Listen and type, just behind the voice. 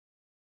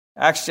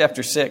Acts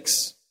chapter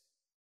 6.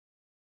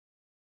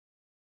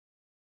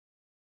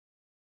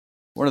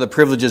 One of the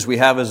privileges we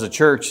have as a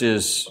church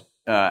is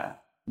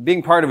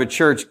being part of a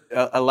church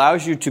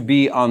allows you to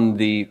be on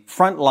the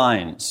front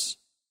lines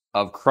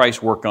of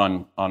Christ's work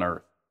on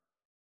earth.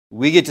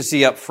 We get to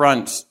see up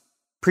front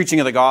preaching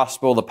of the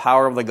gospel, the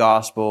power of the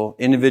gospel,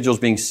 individuals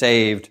being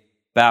saved,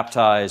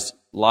 baptized,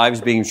 lives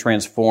being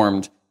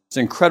transformed. It's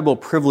an incredible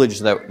privilege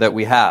that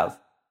we have.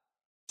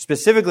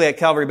 Specifically at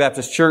Calvary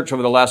Baptist Church,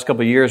 over the last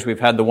couple of years,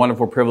 we've had the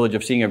wonderful privilege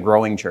of seeing a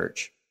growing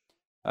church.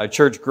 A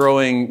church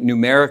growing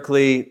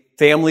numerically,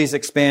 families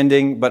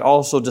expanding, but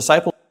also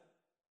disciples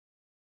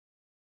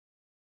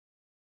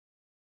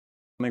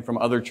coming from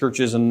other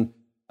churches and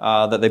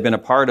that they've been a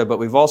part of. But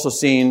we've also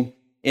seen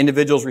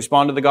individuals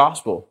respond to the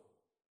gospel,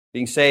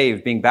 being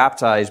saved, being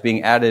baptized,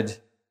 being added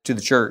to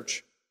the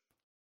church.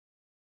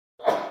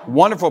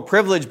 Wonderful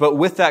privilege, but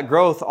with that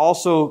growth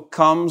also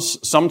comes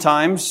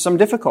sometimes some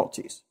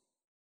difficulties.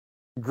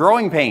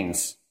 Growing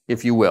pains,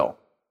 if you will.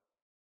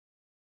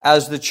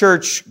 As the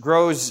church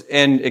grows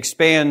and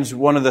expands,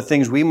 one of the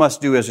things we must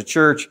do as a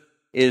church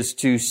is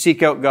to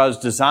seek out God's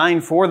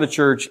design for the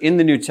church in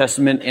the New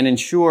Testament and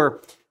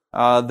ensure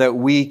that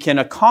we can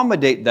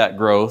accommodate that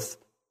growth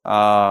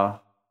by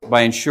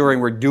ensuring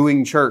we're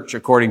doing church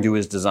according to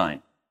His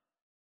design.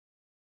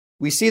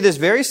 We see this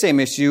very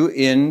same issue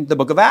in the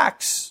book of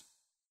Acts,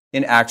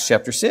 in Acts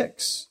chapter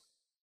 6.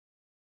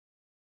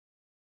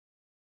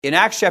 In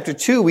Acts chapter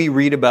 2, we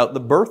read about the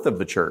birth of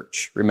the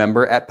church.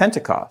 Remember, at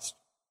Pentecost.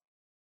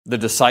 The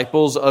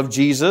disciples of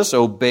Jesus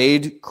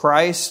obeyed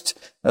Christ,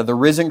 the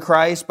risen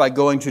Christ, by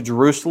going to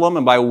Jerusalem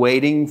and by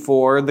waiting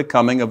for the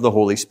coming of the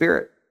Holy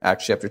Spirit.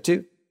 Acts chapter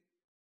 2.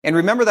 And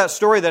remember that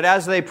story that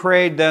as they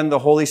prayed, then the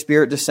Holy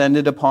Spirit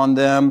descended upon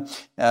them.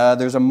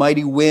 There's a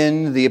mighty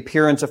wind, the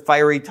appearance of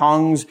fiery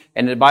tongues,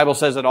 and the Bible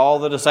says that all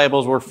the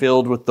disciples were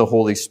filled with the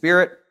Holy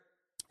Spirit.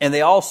 And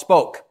they all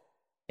spoke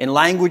in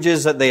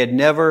languages that they had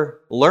never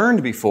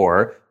learned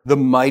before, the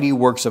mighty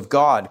works of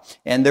God.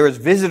 And there was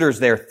visitors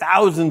there,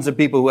 thousands of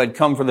people who had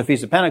come for the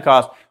Feast of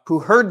Pentecost, who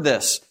heard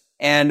this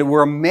and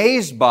were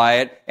amazed by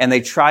it, and they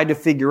tried to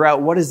figure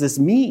out, what does this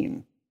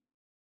mean?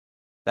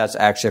 That's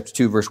Acts chapter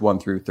 2, verse 1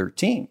 through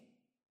 13.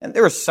 And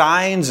there were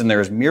signs and there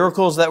was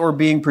miracles that were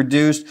being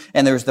produced,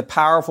 and there was the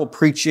powerful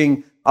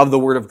preaching of the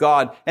Word of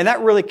God. And that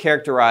really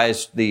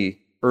characterized the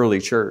early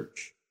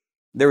church.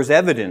 There was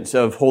evidence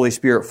of Holy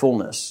Spirit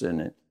fullness in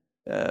it.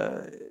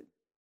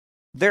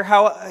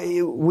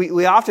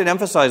 We often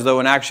emphasize, though,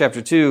 in Acts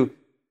chapter 2,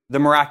 the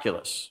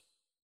miraculous,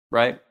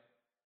 right?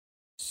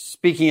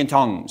 Speaking in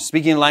tongues,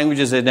 speaking in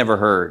languages they'd never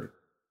heard.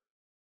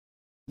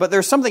 But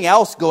there's something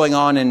else going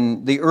on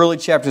in the early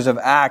chapters of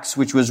Acts,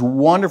 which was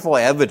wonderful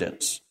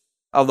evidence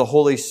of the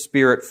Holy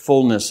Spirit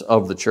fullness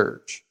of the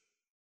church.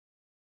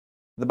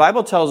 The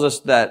Bible tells us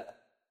that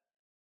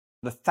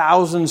the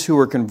thousands who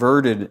were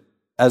converted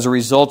as a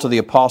result of the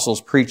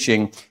apostles'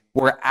 preaching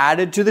were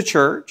added to the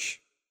church.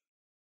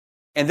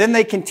 And then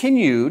they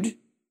continued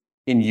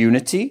in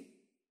unity.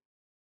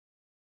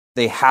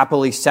 They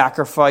happily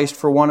sacrificed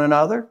for one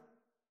another.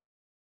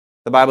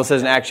 The Bible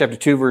says in Acts chapter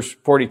 2, verse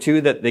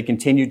 42, that they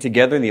continued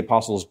together in the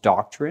apostles'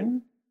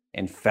 doctrine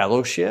and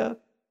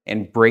fellowship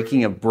and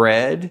breaking of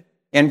bread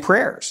and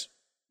prayers.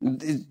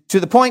 To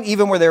the point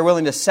even where they were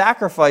willing to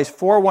sacrifice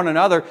for one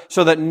another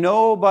so that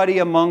nobody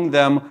among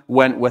them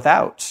went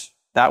without.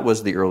 That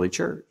was the early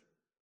church.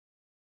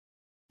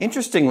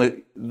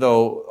 Interestingly,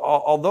 though,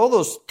 although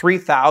those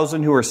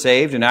 3,000 who were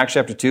saved in Acts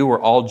chapter 2 were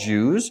all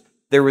Jews,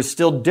 there was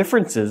still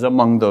differences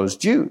among those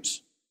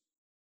Jews.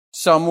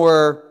 Some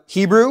were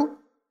Hebrew,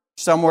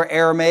 some were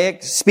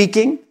Aramaic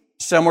speaking,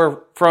 some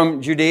were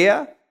from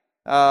Judea,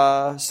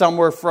 some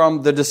were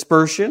from the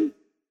dispersion.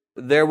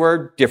 There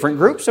were different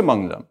groups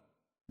among them.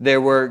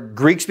 There were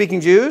Greek-speaking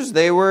Jews,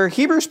 they were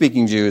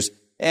Hebrew-speaking Jews,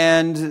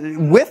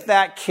 and with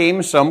that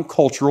came some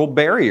cultural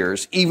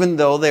barriers, even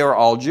though they were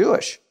all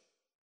Jewish.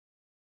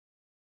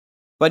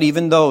 But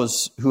even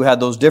those who had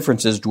those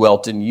differences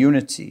dwelt in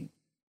unity.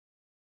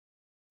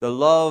 The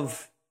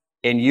love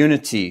and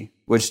unity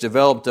which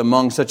developed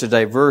among such a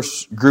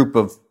diverse group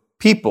of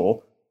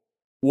people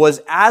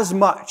was as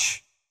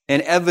much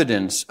an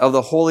evidence of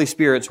the Holy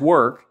Spirit's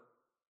work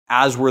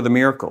as were the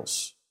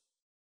miracles.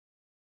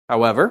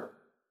 However,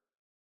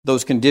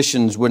 those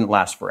conditions wouldn't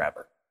last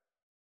forever.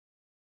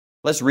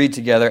 Let's read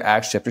together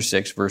Acts chapter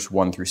 6, verse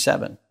 1 through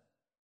 7.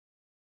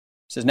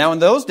 It says, "Now in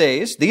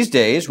these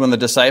days, when the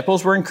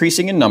disciples were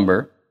increasing in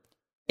number,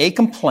 a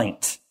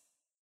complaint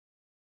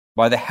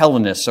by the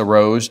Hellenists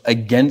arose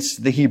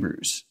against the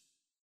Hebrews."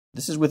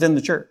 This is within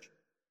the church.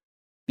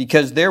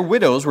 "Because their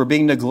widows were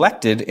being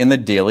neglected in the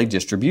daily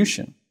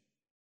distribution.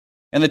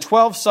 And the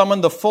 12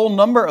 summoned the full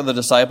number of the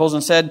disciples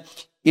and said,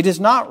 'It is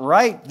not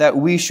right that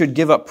we should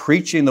give up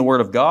preaching the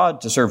word of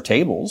God to serve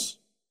tables.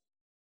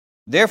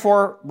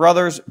 Therefore,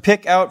 brothers,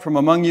 pick out from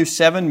among you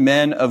 7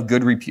 men of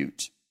good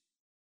repute,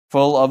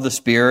 full of the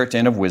Spirit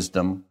and of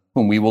wisdom,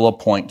 whom we will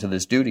appoint to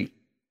this duty.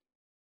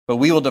 But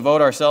we will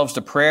devote ourselves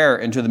to prayer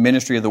and to the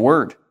ministry of the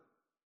word.'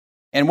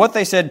 And what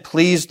they said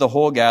pleased the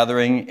whole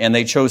gathering, and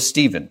they chose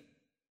Stephen,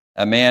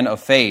 a man of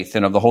faith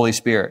and of the Holy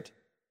Spirit.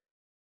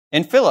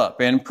 And Philip,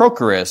 and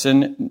Prochorus,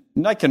 and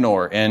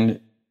Nicanor,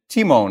 and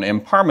Timon,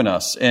 and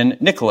Parmenas, and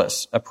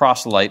Nicholas, a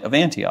proselyte of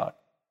Antioch.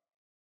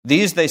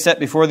 These they set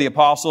before the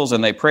apostles,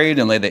 and they prayed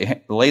and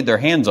laid their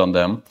hands on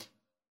them.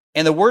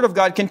 And the word of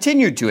God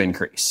continued to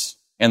increase.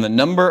 And the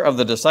number of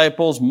the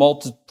disciples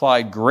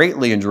multiplied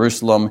greatly in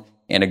Jerusalem,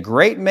 and a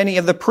great many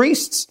of the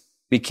priests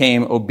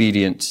became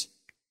obedient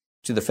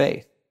to the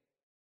faith.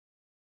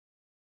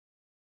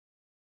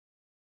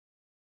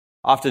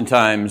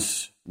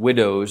 Oftentimes,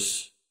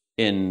 widows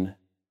in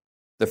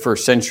the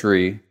first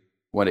century,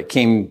 when it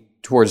came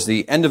towards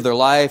the end of their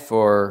life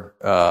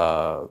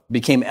or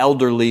became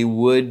elderly,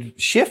 would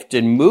shift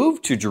and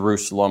move to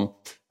Jerusalem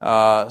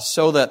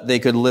so that they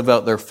could live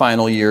out their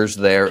final years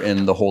there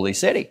in the Holy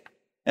City.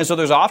 And so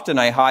there's often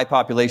a high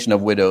population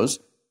of widows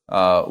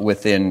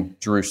within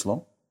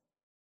Jerusalem.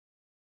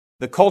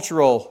 The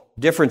cultural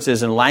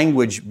differences and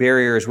language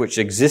barriers which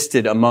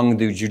existed among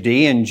the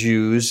Judean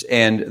Jews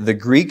and the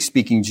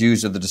Greek-speaking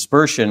Jews of the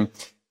dispersion,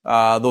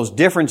 those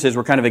differences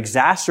were kind of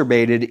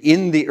exacerbated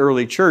in the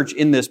early church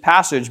in this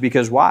passage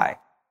because why?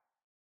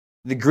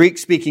 The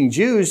Greek-speaking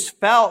Jews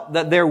felt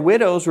that their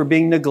widows were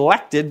being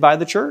neglected by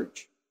the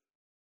church.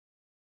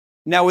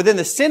 Now, within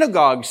the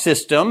synagogue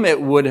system,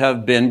 it would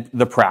have been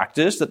the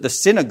practice that the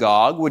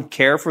synagogue would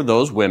care for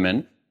those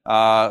women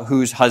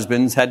whose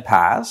husbands had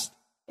passed.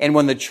 And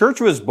when the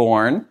church was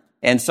born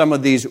and some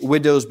of these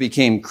widows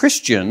became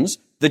Christians,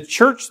 the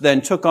church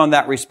then took on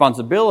that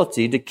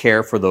responsibility to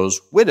care for those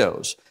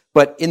widows.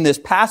 But in this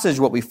passage,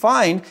 what we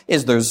find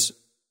is there's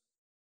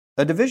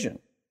a division.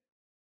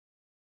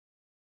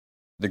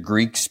 The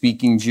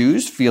Greek-speaking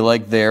Jews feel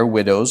like their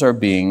widows are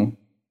being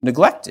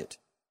neglected.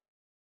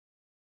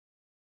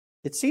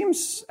 It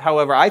seems,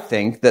 however, I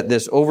think that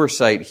this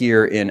oversight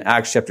here in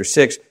Acts chapter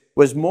 6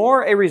 was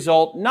more a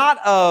result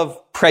not of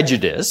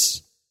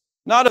prejudice,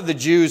 not of the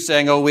Jews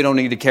saying, oh, we don't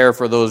need to care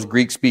for those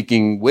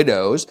Greek-speaking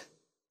widows.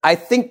 I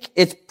think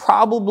it's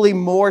probably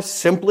more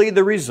simply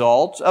the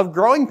result of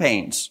growing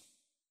pains.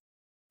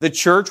 The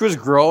church was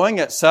growing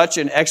at such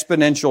an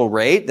exponential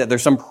rate that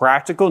there's some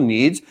practical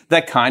needs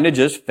that kind of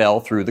just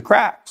fell through the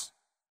cracks.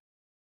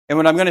 And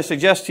what I'm going to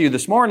suggest to you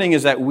this morning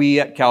is that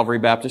we at Calvary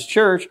Baptist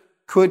Church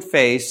could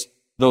face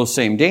those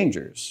same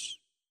dangers.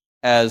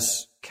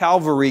 As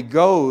Calvary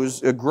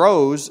grows,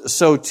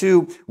 so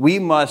too we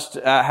must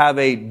have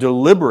a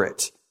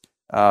deliberate,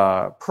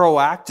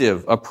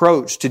 proactive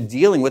approach to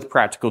dealing with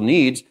practical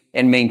needs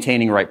and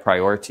maintaining right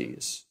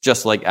priorities,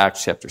 just like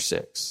Acts chapter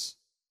 6.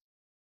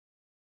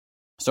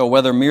 So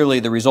whether merely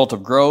the result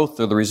of growth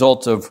or the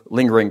result of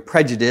lingering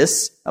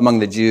prejudice among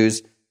the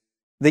Jews,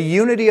 the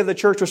unity of the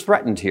church was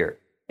threatened here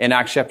in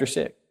Acts chapter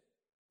 6.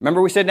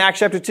 Remember we said in Acts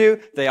chapter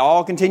 2, they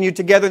all continued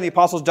together in the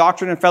apostles'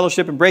 doctrine and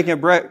fellowship and breaking of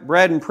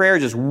bread and prayer,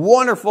 just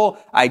wonderful,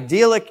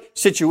 idyllic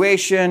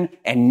situation,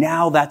 and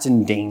now that's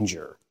in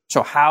danger.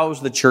 So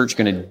how's the church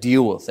going to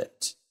deal with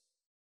it?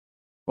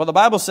 Well, the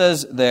Bible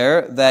says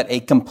there that a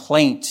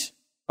complaint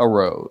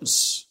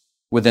arose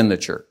within the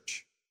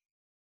church.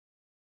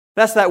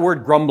 That's that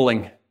word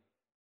grumbling,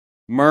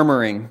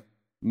 murmuring,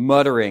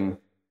 muttering.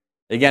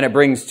 Again, it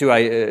brings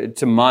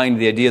to mind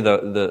the idea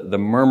of the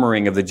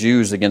murmuring of the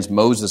Jews against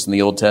Moses in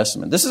the Old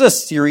Testament. This is a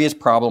serious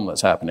problem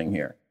that's happening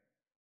here.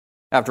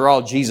 After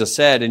all, Jesus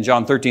said in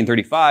John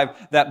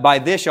 13:35 that by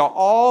this shall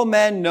all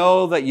men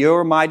know that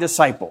you're my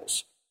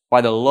disciples,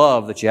 by the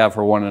love that you have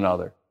for one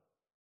another.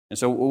 And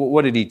so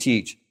what did he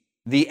teach?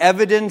 The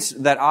evidence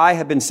that I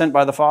have been sent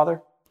by the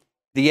Father,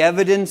 the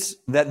evidence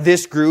that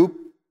this group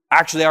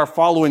actually are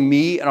following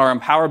me and are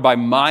empowered by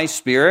my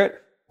Spirit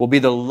will be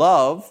the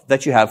love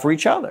that you have for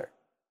each other.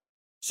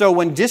 So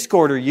when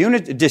discord or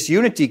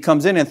disunity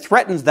comes in and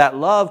threatens that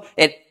love,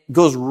 it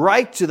goes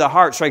right to the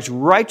heart, strikes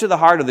right to the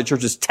heart of the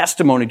church's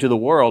testimony to the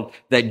world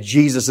that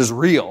Jesus is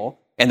real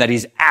and that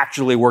he's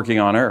actually working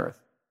on earth.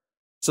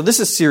 So this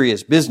is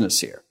serious business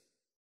here.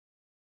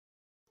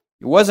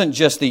 It wasn't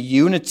just the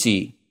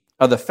unity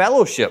of the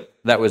fellowship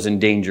that was in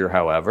danger,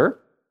 however.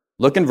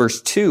 Look in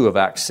verse 2 of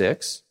Acts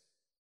 6.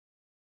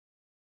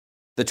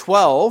 The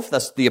 12,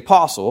 that's the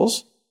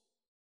apostles,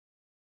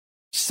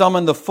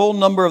 summoned the full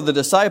number of the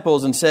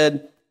disciples and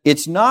said,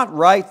 it's not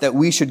right that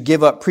we should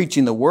give up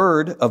preaching the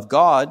word of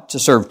God to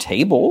serve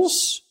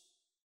tables.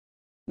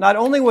 Not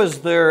only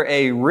was there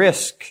a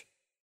risk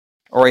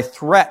or a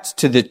threat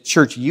to the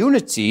church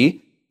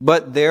unity,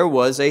 but there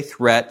was a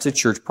threat to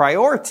church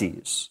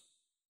priorities.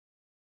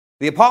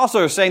 The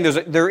apostles are saying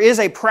there is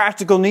a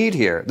practical need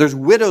here. There's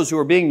widows who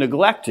are being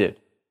neglected.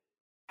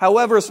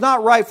 However, it's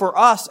not right for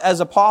us as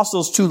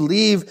apostles to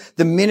leave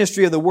the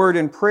ministry of the word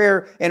and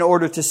prayer in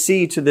order to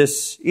see to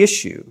this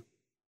issue.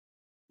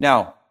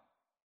 Now,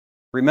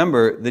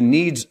 remember, the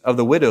needs of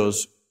the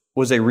widows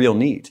was a real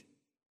need.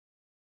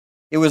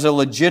 It was a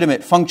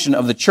legitimate function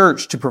of the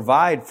church to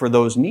provide for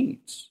those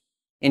needs.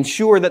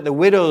 Ensure that the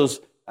widows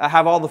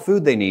have all the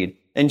food they need.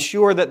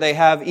 Ensure that they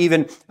have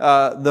even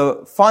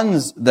the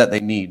funds that they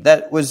need.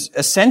 That was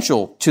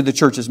essential to the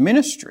church's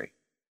ministry.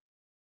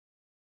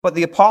 But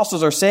the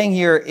apostles are saying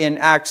here in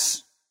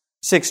Acts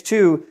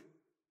 6:2,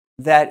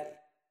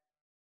 that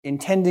in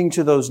tending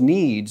to those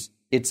needs,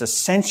 it's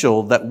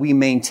essential that we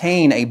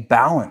maintain a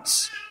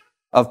balance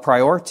of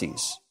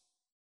priorities.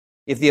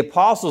 If the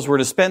apostles were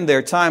to spend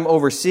their time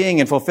overseeing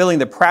and fulfilling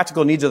the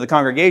practical needs of the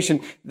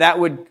congregation, that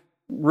would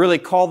really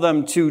call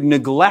them to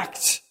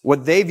neglect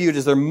what they viewed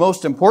as their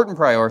most important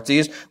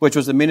priorities, which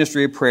was the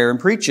ministry of prayer and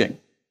preaching.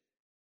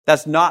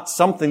 That's not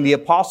something the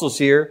apostles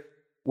here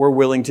were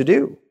willing to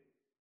do.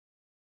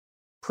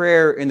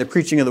 Prayer and the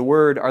preaching of the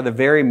word are the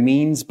very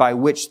means by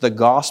which the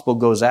gospel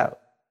goes out.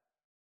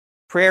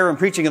 Prayer and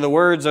preaching of the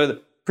words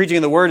preaching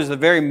of the word is the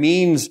very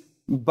means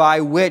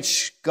by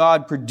which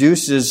God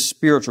produces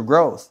spiritual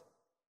growth.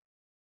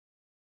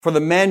 For the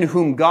men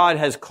whom God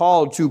has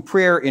called to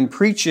prayer and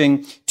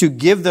preaching to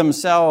give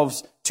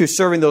themselves to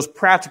serving those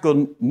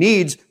practical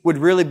needs would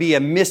really be a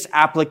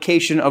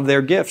misapplication of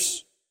their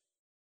gifts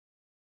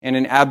and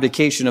an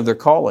abdication of their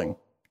calling.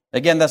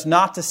 Again, that's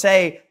not to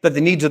say that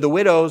the needs of the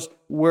widows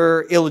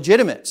were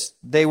illegitimate.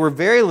 They were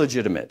very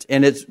legitimate,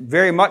 and it's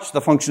very much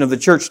the function of the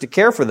church to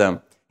care for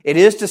them. It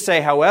is to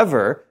say,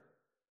 however,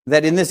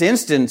 that in this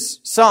instance,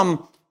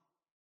 some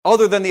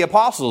other than the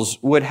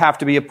apostles would have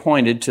to be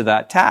appointed to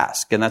that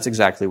task, and that's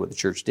exactly what the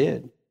church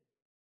did.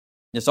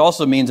 This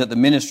also means that the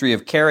ministry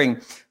of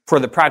caring for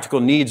the practical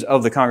needs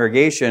of the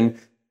congregation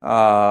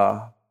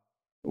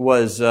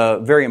was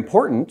very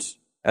important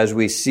as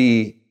we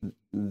see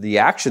the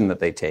action that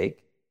they take.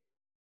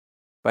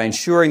 By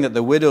ensuring that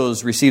the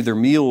widows receive their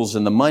meals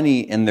and the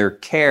money and their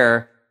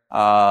care,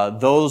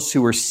 those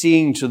who were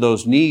seeing to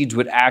those needs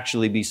would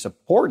actually be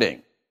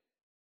supporting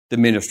the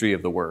ministry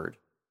of the word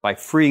by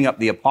freeing up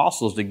the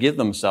apostles to give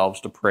themselves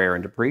to prayer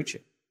and to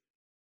preaching.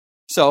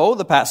 So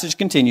the passage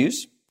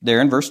continues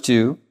there in verse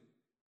 2.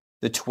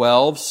 The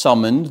 12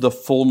 summoned the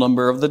full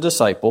number of the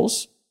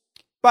disciples.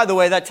 By the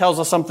way, that tells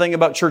us something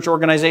about church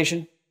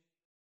organization.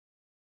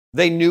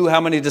 They knew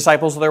how many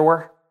disciples there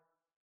were.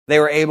 They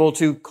were able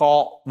to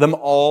call them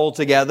all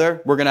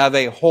together. We're going to have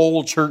a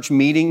whole church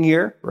meeting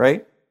here,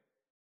 right?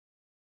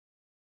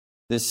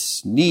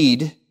 This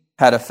need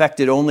had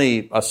affected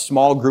only a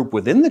small group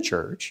within the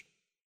church,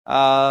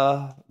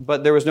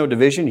 but there was no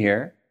division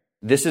here.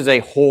 This is a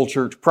whole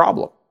church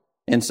problem.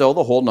 And so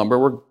the whole number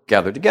were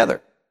gathered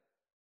together.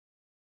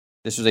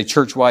 This was a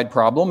church-wide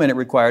problem, and it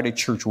required a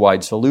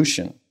church-wide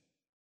solution.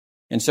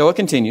 And so it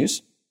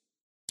continues.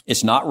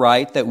 It's not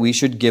right that we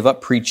should give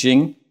up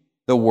preaching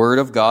the word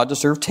of God to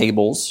serve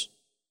tables.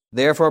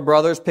 Therefore,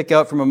 brothers, pick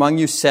out from among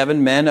you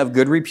 7 men of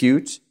good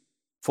repute,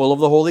 full of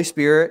the Holy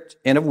Spirit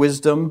and of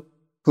wisdom,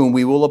 whom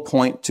we will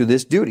appoint to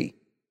this duty.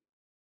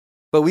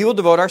 But we will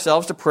devote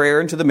ourselves to prayer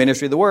and to the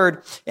ministry of the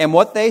word. And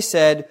what they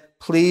said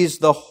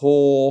pleased the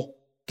whole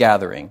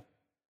gathering.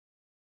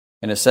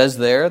 And it says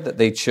there that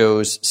they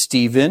chose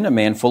Stephen, a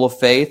man full of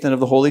faith and of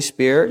the Holy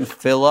Spirit, and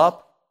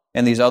Philip,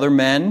 and these other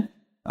men.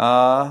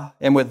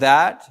 And with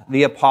that,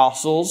 the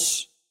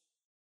apostles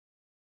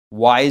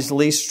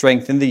wisely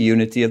strengthened the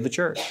unity of the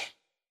church.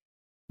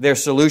 Their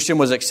solution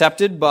was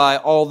accepted by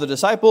all the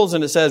disciples,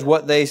 and it says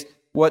what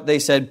they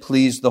said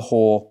pleased the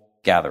whole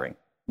gathering.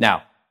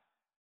 Now,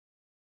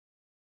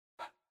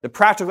 the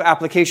practical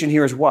application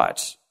here is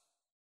what?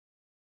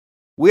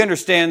 We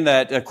understand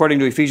that according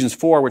to Ephesians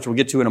 4, which we'll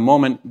get to in a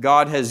moment,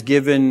 God has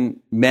given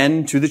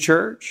men to the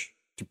church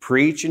to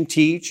preach and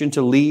teach and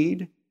to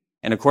lead.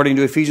 And according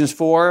to Ephesians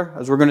 4,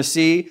 as we're going to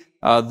see,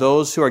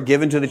 those who are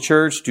given to the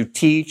church to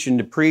teach and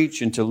to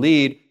preach and to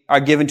lead are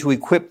given to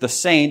equip the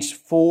saints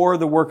for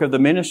the work of the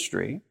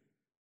ministry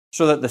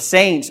so that the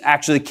saints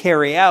actually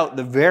carry out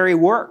the very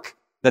work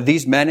that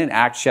these men in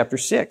Acts chapter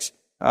 6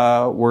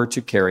 were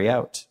to carry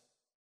out.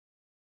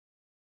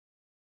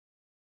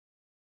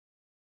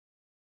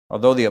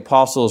 Although the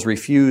apostles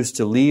refused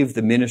to leave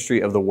the ministry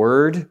of the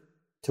word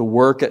to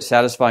work at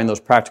satisfying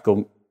those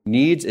practical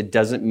needs, it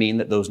doesn't mean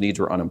that those needs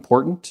were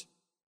unimportant.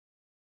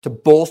 To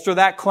bolster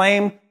that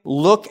claim,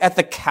 look at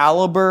the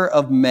caliber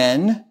of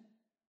men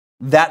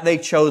that they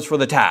chose for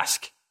the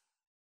task.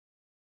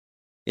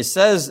 It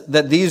says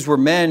that these were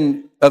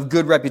men of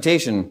good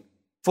reputation,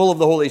 full of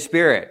the Holy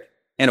Spirit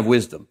and of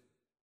wisdom.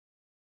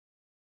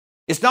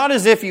 It's not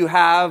as if you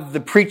have the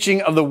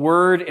preaching of the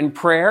word and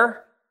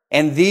prayer,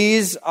 and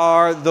these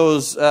are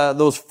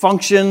those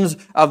functions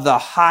of the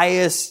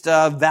highest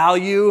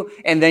value,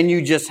 and then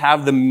you just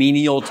have the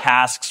menial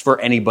tasks for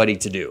anybody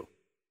to do.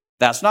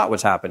 That's not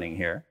what's happening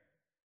here.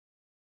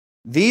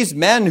 These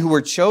men who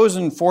were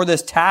chosen for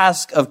this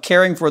task of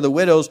caring for the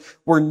widows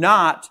were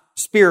not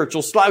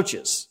spiritual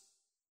slouches.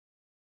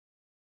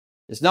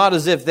 It's not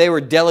as if they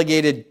were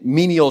delegated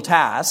menial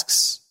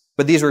tasks,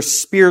 but these were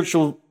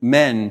spiritual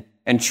men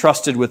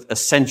entrusted with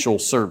essential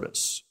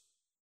service.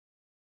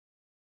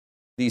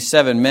 These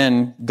 7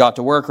 men got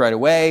to work right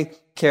away,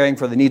 caring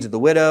for the needs of the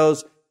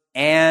widows,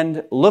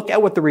 and look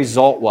at what the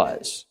result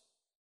was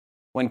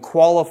when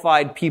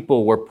qualified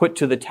people were put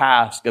to the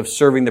task of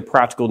serving the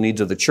practical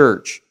needs of the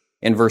church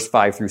in verse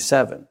 5 through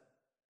 7. It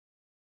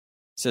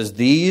says,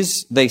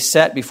 these they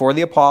set before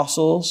the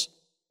apostles,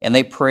 and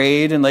they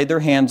prayed and laid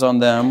their hands on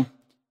them,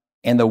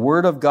 and the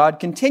word of God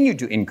continued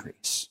to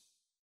increase.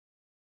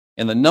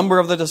 And the number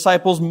of the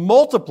disciples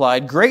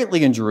multiplied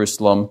greatly in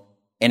Jerusalem,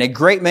 and a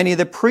great many of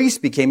the priests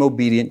became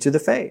obedient to the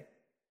faith.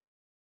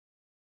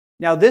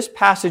 Now this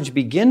passage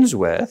begins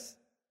with,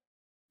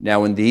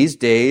 now in these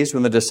days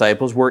when the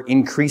disciples were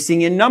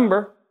increasing in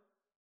number,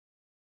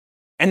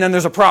 and then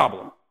there's a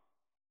problem.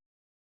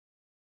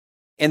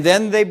 And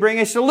then they bring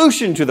a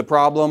solution to the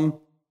problem,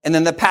 and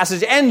then the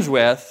passage ends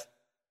with,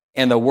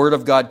 and the word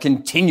of God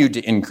continued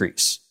to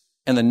increase,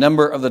 and the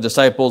number of the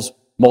disciples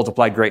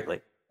multiplied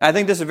greatly. I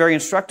think this is very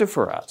instructive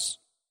for us.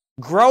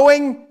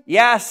 Growing,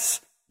 yes,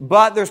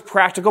 but there's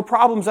practical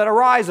problems that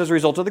arise as a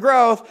result of the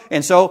growth.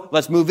 And so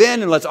let's move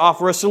in and let's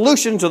offer a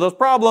solution to those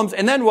problems.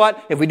 And then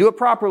what? If we do it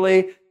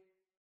properly,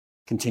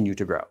 continue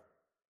to grow.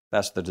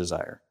 That's the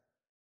desire.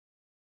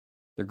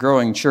 This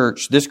growing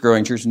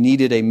church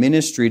needed a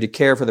ministry to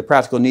care for the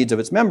practical needs of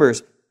its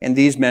members, and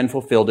these men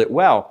fulfilled it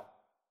well.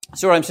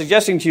 So what I'm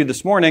suggesting to you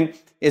this morning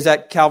is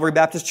that Calvary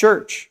Baptist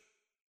Church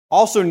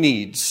also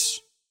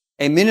needs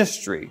a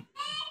ministry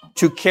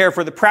to care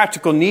for the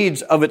practical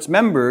needs of its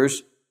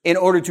members in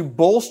order to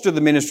bolster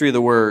the ministry of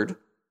the word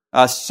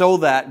so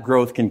that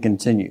growth can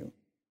continue.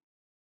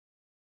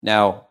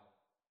 Now,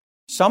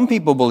 some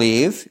people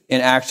believe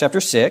in Acts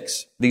chapter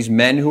 6, these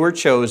men who were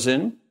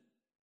chosen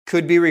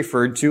could be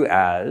referred to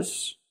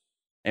as,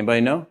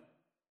 anybody know?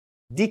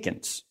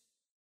 Deacons.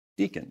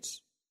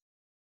 Deacons.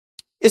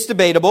 It's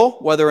debatable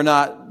whether or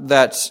not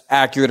that's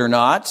accurate or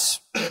not,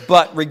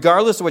 but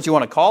regardless of what you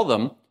want to call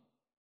them,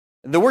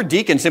 the word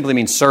deacon simply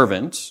means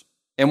servant.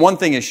 And one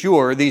thing is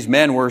sure, these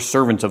men were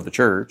servants of the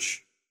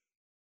church,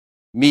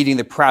 meeting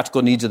the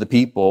practical needs of the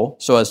people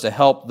so as to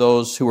help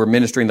those who were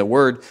ministering the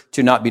word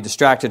to not be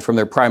distracted from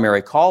their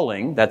primary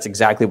calling. That's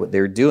exactly what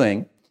they were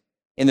doing.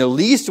 And the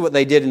least what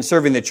they did in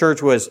serving the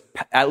church was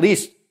at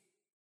least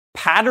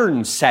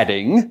pattern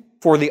setting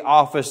for the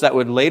office that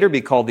would later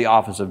be called the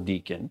office of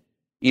deacon.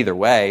 Either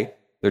way,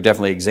 they're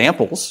definitely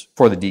examples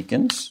for the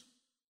deacons.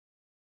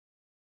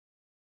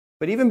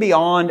 But even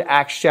beyond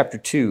Acts chapter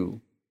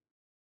 2,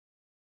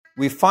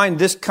 we find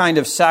this kind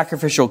of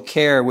sacrificial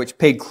care which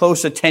paid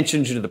close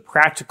attention to the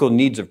practical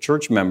needs of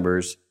church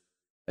members,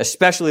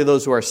 especially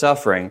those who are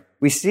suffering.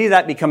 We see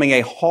that becoming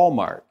a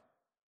hallmark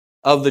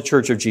of the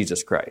Church of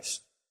Jesus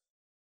Christ.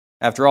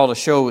 After all, to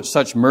show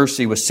such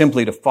mercy was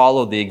simply to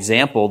follow the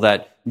example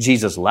that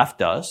Jesus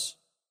left us.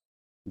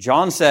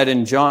 John said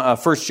in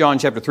 1 John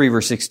chapter 3,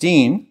 verse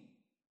 16,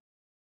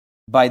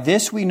 "By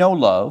this we know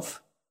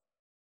love,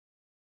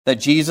 that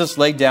Jesus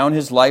laid down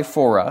his life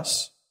for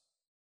us,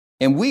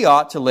 and we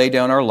ought to lay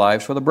down our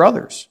lives for the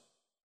brothers.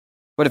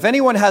 But if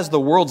anyone has the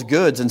world's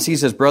goods and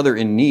sees his brother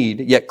in need,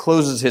 yet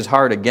closes his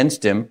heart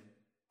against him,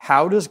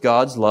 how does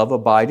God's love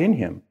abide in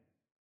him?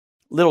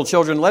 Little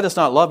children, let us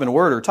not love in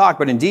word or talk,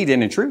 but in deed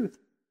and in truth."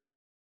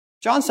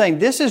 John's saying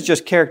this is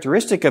just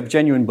characteristic of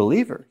genuine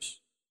believers.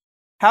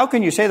 How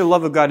can you say the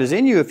love of God is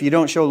in you if you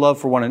don't show love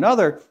for one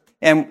another?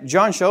 And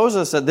John shows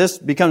us that this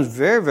becomes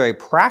very, very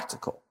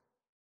practical.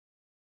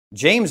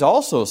 James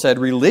also said,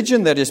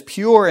 "Religion that is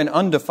pure and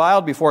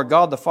undefiled before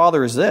God the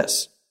Father is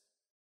this,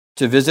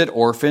 to visit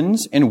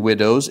orphans and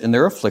widows in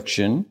their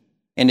affliction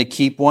and to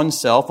keep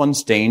oneself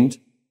unstained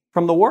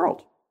from the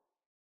world."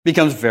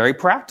 Becomes very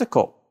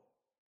practical.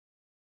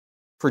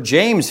 For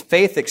James,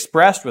 faith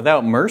expressed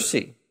without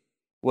mercy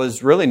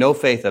was really no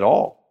faith at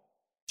all.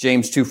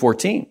 James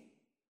 2:14.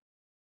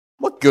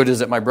 "What good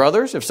is it, my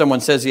brothers, if someone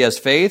says he has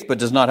faith but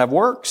does not have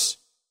works?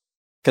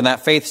 Can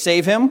that faith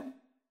save him?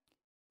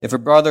 If a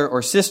brother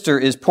or sister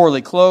is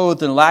poorly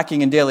clothed and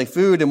lacking in daily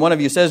food, and one of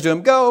you says to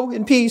him, 'Go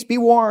in peace, be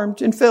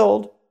warmed and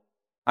filled.'"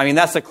 I mean,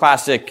 that's the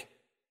classic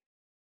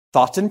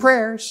thoughts and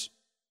prayers.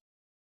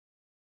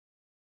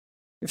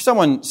 If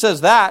someone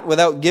says that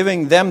without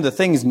giving them the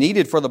things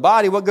needed for the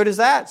body, what good is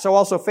that? So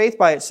also faith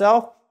by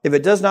itself, if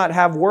it does not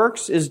have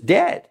works, is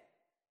dead.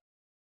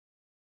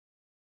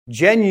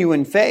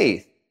 Genuine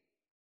faith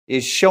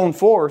is shown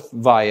forth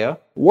via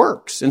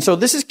works. And so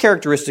this is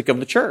characteristic of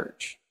the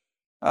church.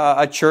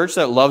 A church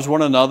that loves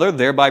one another,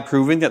 thereby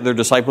proving that they're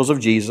disciples of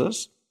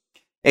Jesus.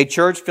 A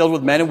church filled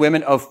with men and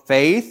women of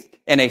faith,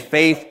 and a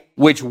faith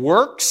which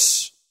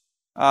works,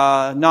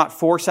 not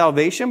for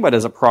salvation, but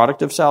as a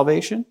product of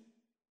salvation.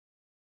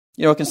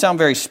 You know, it can sound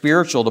very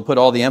spiritual to put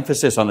all the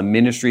emphasis on the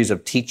ministries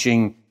of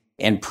teaching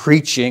and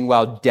preaching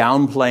while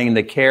downplaying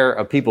the care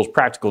of people's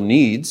practical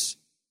needs.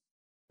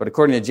 But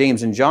according to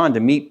James and John, to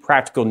meet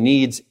practical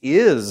needs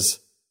is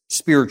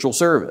spiritual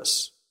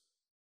service.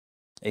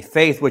 A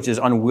faith which is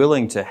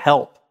unwilling to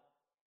help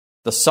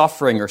the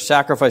suffering or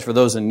sacrifice for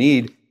those in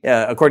need,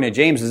 according to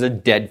James, is a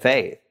dead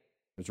faith.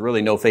 There's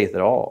really no faith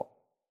at all.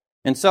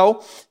 And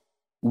so,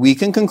 we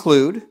can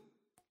conclude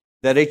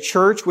that a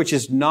church which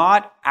is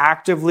not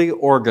actively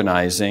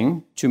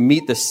organizing to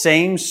meet the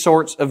same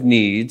sorts of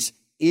needs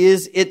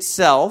is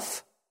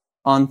itself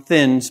on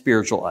thin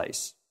spiritual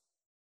ice.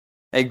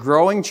 A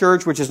growing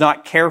church which is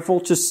not careful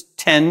to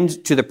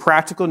tend to the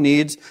practical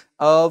needs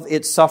of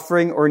its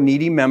suffering or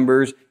needy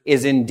members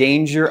is in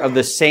danger of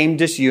the same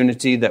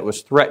disunity that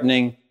was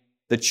threatening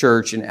the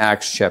church in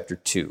Acts chapter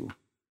 2.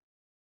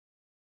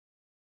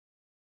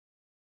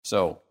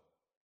 So,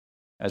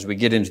 As we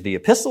get into the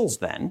epistles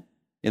then,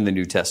 in the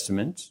New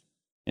Testament,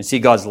 and see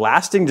God's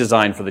lasting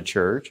design for the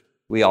church,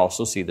 we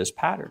also see this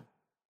pattern.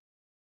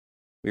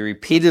 We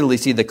repeatedly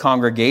see the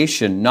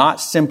congregation,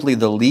 not simply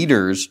the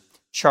leaders,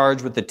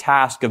 charged with the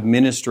task of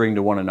ministering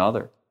to one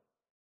another.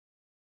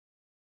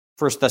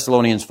 1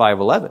 Thessalonians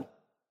 5:11.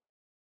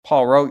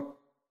 Paul wrote,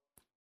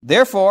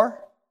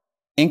 "Therefore,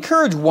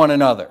 encourage one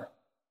another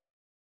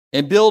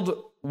and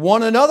build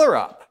one another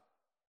up,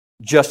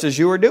 just as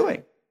you are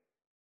doing.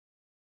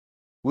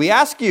 We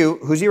ask you,"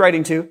 who's he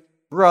writing to?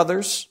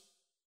 Brothers,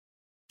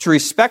 "to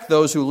respect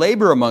those who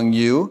labor among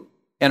you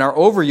and are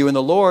over you in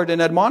the Lord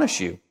and admonish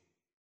you."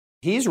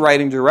 He's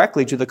writing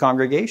directly to the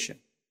congregation.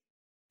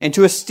 "And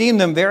to esteem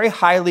them very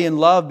highly in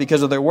love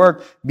because of their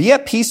work. Be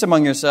at peace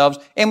among yourselves.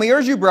 And we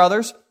urge you,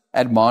 brothers,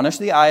 admonish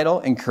the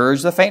idle,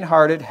 encourage the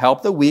faint-hearted,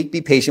 help the weak,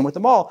 be patient with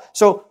them all."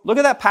 So look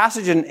at that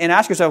passage and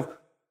ask yourself,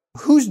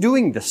 who's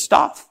doing this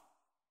stuff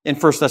in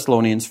 1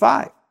 Thessalonians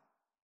 5?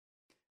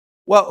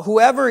 Well,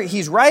 whoever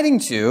he's writing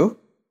to,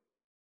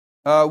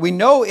 we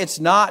know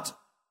it's not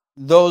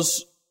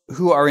those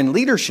who are in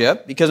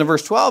leadership, because in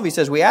verse 12 he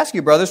says, "We ask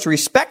you, brothers, to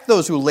respect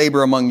those who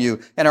labor among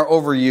you and are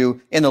over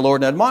you in the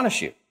Lord and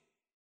admonish you."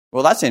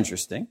 Well, that's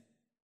interesting,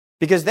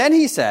 because then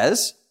he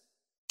says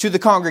to the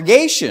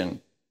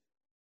congregation,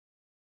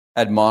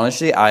 "Admonish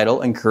the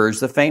idle, encourage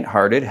the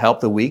faint-hearted, help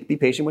the weak, be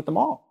patient with them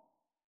all."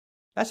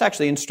 That's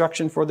actually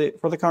instruction for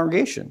the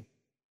congregation.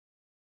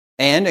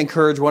 And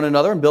encourage one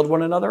another and build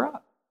one another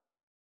up.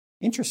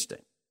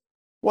 Interesting.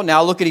 Well,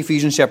 now look at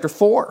Ephesians chapter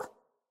 4.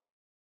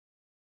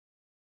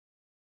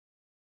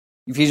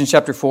 Ephesians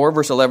chapter 4,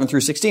 verse 11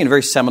 through 16, a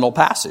very seminal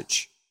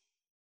passage.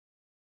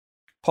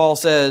 Paul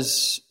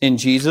says, "In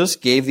Jesus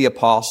gave the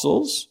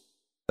apostles,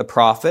 the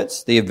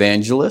prophets, the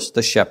evangelists,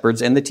 the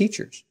shepherds, and the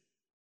teachers."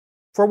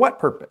 For what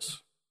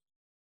purpose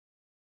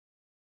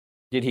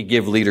did he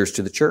give leaders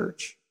to the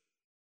church?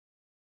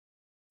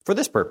 For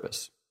this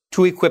purpose,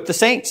 to equip the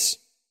saints.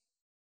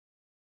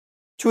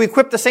 To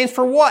equip the saints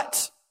for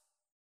what?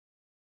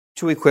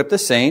 To equip the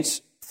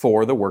saints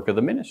for the work of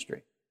the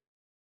ministry.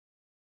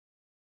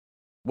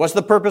 What's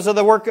the purpose of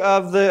the work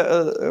of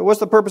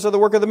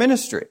the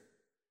ministry?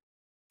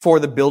 For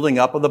the building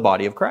up of the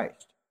body of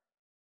Christ.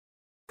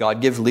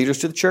 God gives leaders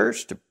to the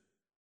church to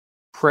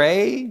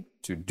pray,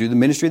 to do the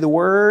ministry of the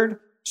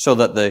word, so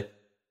that the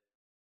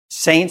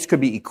saints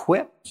could be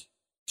equipped,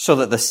 so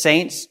that the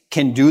saints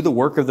can do the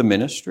work of the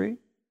ministry.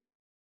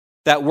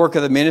 That work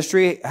of the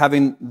ministry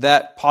having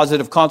that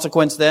positive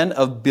consequence then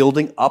of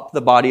building up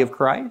the body of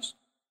Christ.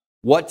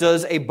 What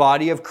does a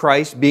body of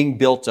Christ being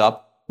built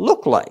up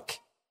look like?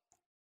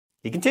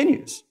 He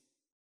continues,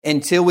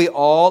 "Until we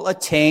all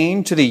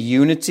attain to the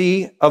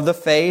unity of the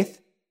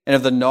faith and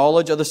of the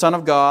knowledge of the Son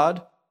of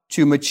God,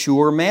 to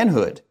mature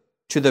manhood,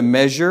 to the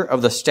measure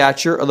of the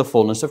stature of the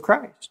fullness of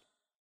Christ."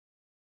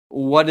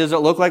 What does it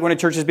look like when a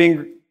church is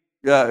being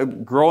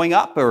growing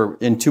up or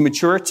into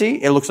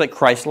maturity? It looks like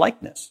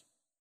Christ-likeness,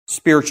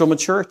 spiritual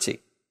maturity.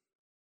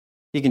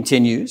 He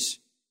continues,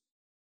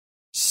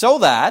 "So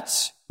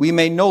that we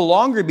may no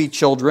longer be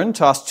children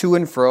tossed to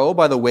and fro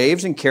by the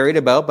waves and carried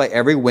about by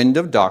every wind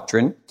of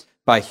doctrine,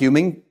 by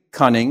human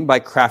cunning, by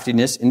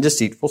craftiness and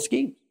deceitful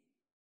schemes."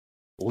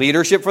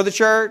 Leadership for the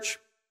church,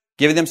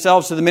 giving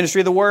themselves to the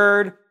ministry of the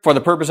word for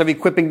the purpose of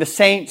equipping the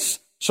saints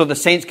so the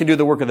saints can do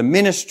the work of the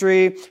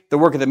ministry. The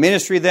work of the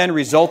ministry then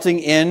resulting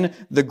in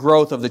the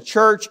growth of the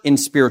church in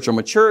spiritual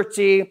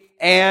maturity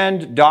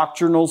and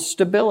doctrinal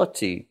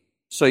stability.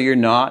 So you're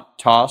not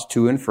tossed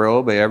to and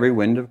fro by every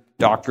wind of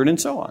doctrine and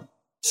so on.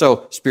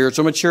 So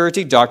spiritual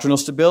maturity, doctrinal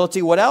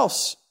stability, what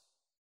else?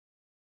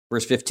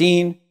 Verse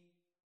 15,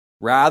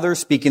 "Rather,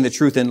 speaking the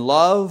truth in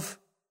love,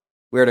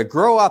 we are to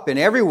grow up in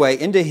every way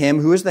into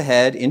him who is the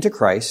head, into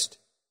Christ."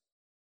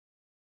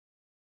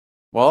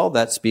 Well,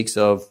 that speaks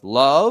of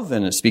love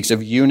and it speaks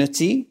of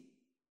unity,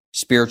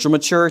 spiritual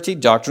maturity,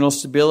 doctrinal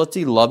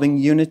stability, loving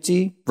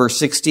unity. Verse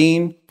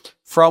 16,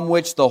 "From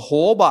which the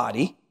whole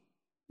body,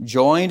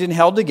 joined and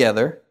held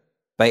together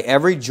by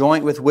every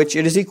joint with which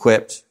it is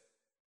equipped,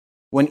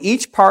 when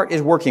each part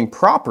is working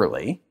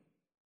properly,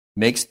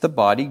 makes the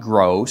body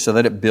grow so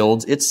that it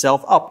builds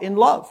itself up in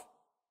love."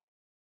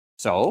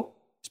 So,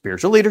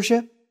 spiritual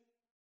leadership,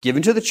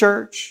 given to the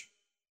church,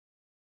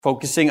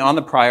 focusing on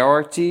the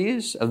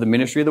priorities of the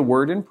ministry of the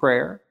word and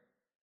prayer,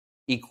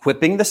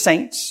 equipping the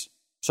saints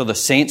so the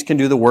saints can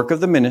do the work of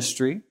the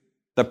ministry.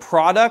 The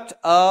product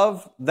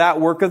of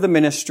that work of the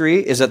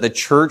ministry is that the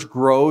church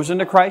grows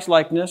into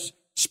Christ-likeness,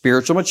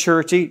 spiritual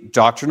maturity,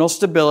 doctrinal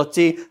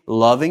stability,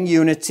 loving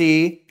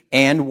unity,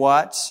 and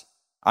what?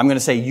 I'm going to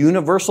say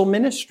universal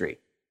ministry.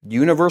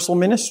 Universal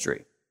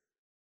ministry.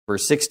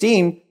 Verse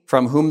 16,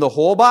 "From whom the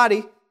whole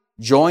body,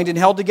 joined and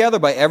held together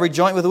by every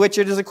joint with which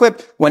it is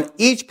equipped, when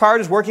each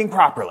part is working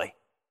properly."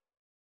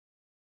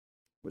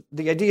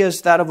 The idea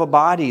is that of a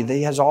body that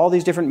has all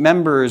these different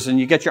members, and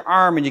you get your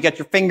arm, and you get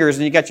your fingers,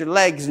 and you get your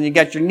legs, and you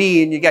get your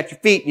knee, and you get your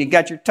feet, and you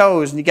get your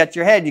toes, and you get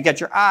your head, and you get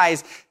your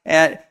eyes.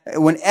 And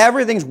when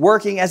everything's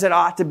working as it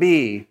ought to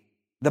be,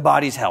 the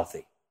body's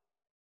healthy.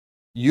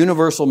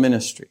 Universal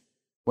ministry.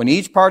 when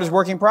each part is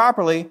working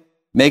properly,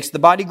 makes the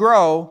body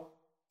grow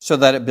so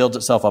that it builds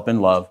itself up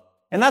in love.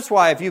 And that's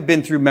why if you've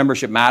been through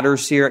Membership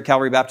Matters here at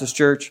Calvary Baptist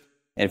Church,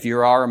 and if you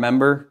are a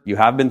member, you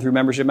have been through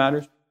Membership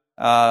Matters,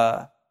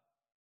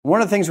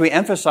 one of the things we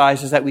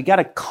emphasize is that we got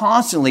to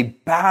constantly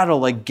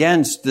battle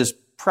against this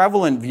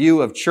prevalent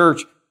view of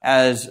church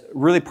as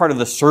really part of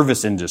the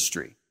service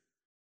industry.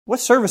 What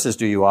services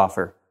do you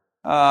offer?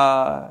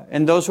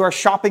 And those who are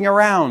shopping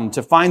around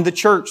to find the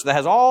church that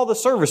has all the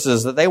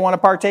services that they want to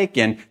partake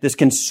in, this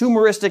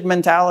consumeristic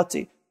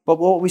mentality. But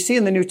what we see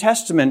in the New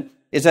Testament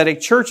is that a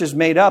church is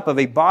made up of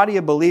a body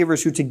of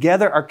believers who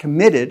together are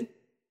committed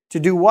to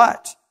do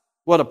what?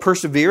 Well, to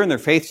persevere in their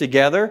faith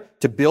together,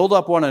 to build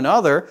up one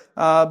another,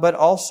 but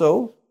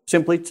also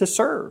simply to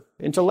serve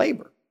and to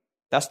labor.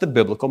 That's the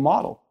biblical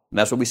model. And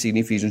that's what we see in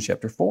Ephesians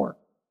chapter 4.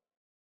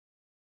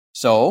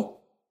 So,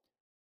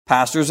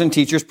 pastors and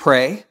teachers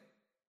pray,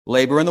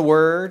 labor in the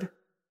word,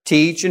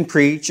 teach and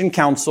preach and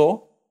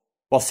counsel,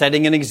 while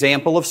setting an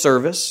example of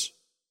service.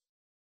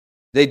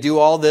 They do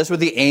all this with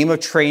the aim of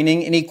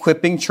training and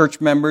equipping church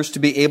members to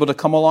be able to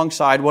come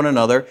alongside one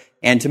another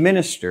and to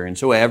minister. And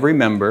so every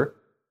member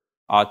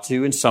ought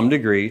to, to some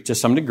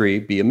degree,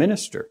 be a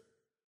minister.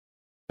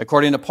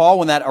 According to Paul,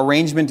 when that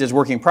arrangement is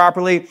working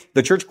properly,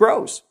 the church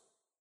grows.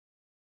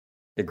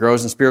 It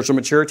grows in spiritual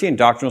maturity and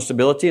doctrinal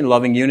stability and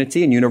loving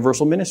unity and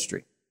universal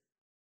ministry.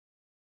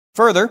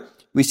 Further,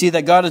 we see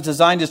that God has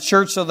designed His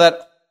church so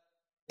that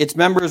its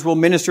members will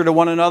minister to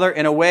one another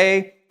in a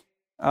way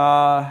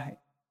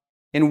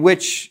in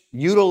which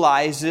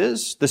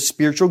utilizes the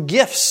spiritual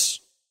gifts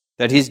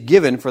that He's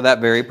given for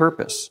that very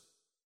purpose.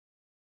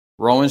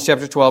 Romans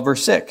chapter 12,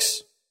 verse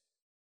 6.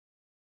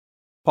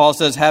 Paul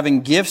says,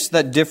 having gifts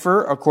that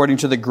differ according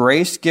to the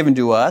grace given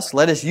to us,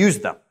 let us use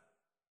them.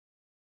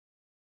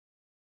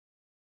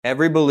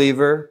 Every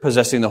believer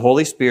possessing the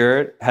Holy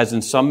Spirit has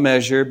in some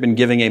measure been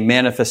given a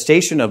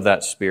manifestation of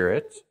that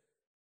Spirit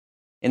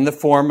in the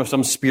form of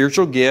some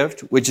spiritual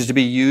gift, which is to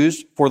be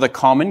used for the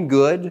common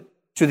good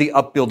to the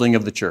upbuilding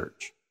of the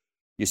church.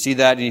 You see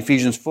that in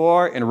Ephesians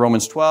 4, in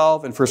Romans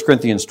 12, and 1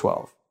 Corinthians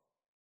 12.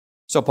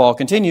 So Paul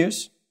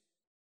continues,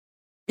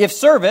 if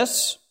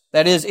service,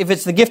 that is, if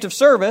it's the gift of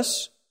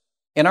service,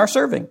 in our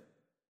serving.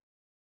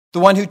 The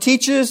one who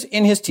teaches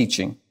in his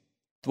teaching.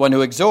 The one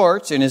who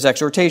exhorts in his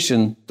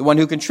exhortation. The one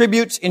who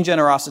contributes in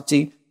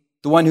generosity.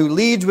 The one who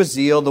leads with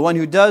zeal. The one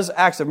who does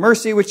acts of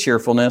mercy with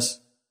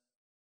cheerfulness.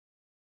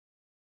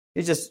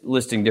 He's just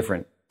listing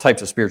different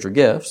types of spiritual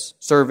gifts.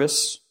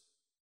 Service,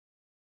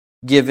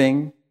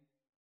 giving,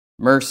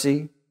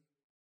 mercy,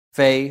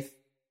 faith,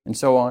 and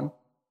so on.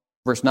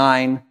 Verse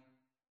 9,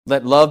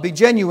 let love be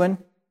genuine.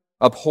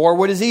 Abhor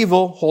what is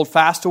evil. Hold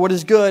fast to what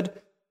is good.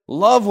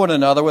 Love one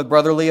another with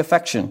brotherly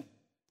affection.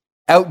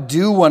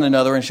 Outdo one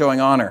another in showing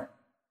honor.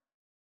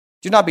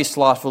 Do not be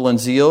slothful in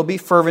zeal. Be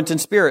fervent in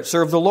spirit.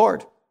 Serve the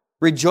Lord.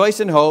 Rejoice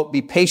in hope.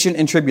 Be patient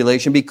in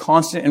tribulation. Be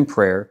constant in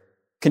prayer.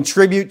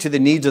 Contribute to the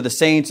needs of the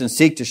saints and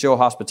seek to show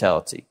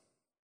hospitality.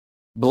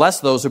 Bless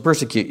those who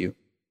persecute you.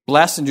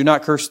 Bless and do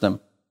not curse them.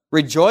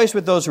 Rejoice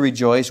with those who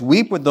rejoice.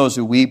 Weep with those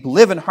who weep.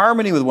 Live in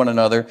harmony with one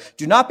another.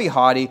 Do not be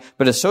haughty,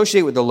 but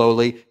associate with the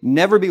lowly.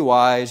 Never be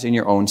wise in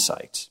your own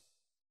sight.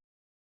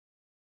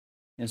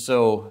 And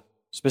so,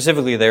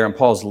 specifically there in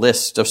Paul's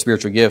list of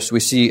spiritual gifts, we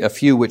see a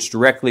few which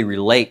directly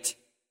relate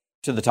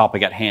to the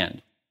topic at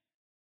hand.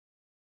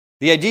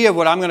 The idea of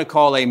what I'm going to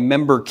call a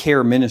member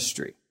care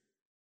ministry.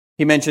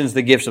 He mentions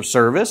the gifts of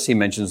service, he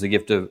mentions the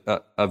gift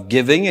of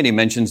giving, and he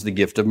mentions the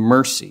gift of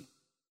mercy.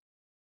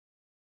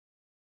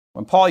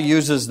 When Paul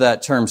uses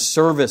that term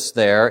service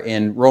there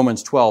in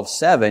Romans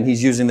 12:7,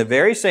 he's using the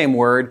very same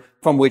word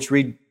from which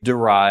we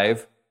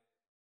derive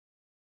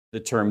the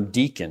term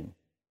deacon.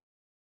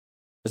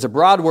 It's a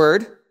broad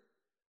word,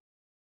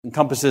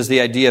 encompasses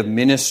the idea of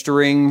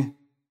ministering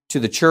to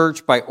the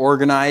church by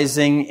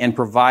organizing and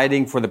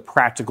providing for the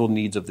practical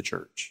needs of the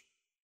church.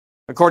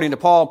 According to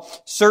Paul,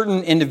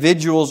 certain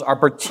individuals are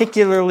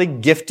particularly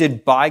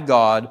gifted by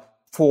God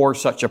for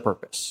such a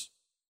purpose.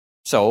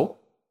 So,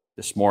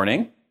 this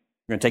morning,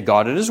 we're going to take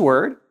God at His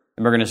word,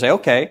 and we're going to say,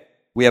 okay,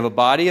 we have a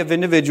body of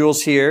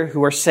individuals here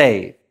who are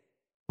saved,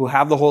 who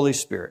have the Holy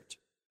Spirit.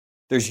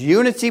 There's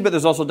unity, but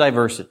there's also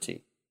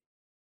diversity.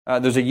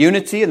 There's a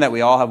unity in that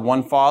we all have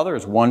one Father,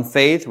 there's one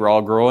faith, we're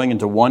all growing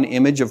into one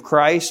image of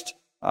Christ,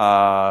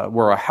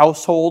 we're a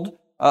household,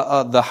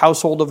 the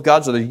household of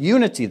God, so there's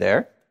unity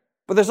there.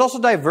 But there's also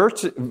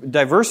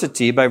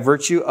diversity by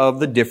virtue of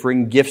the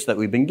differing gifts that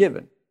we've been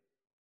given.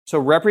 So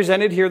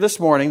represented here this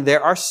morning,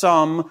 there are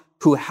some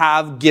who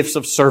have gifts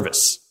of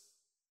service.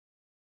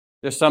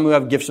 There's some who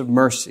have gifts of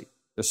mercy.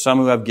 There's some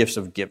who have gifts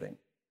of giving.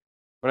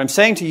 What I'm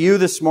saying to you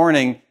this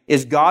morning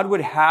is God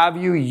would have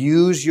you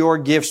use your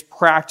gifts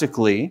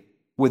practically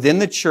within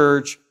the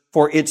church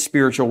for its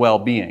spiritual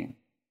well-being.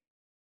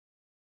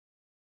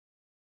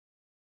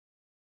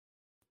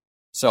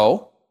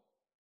 So,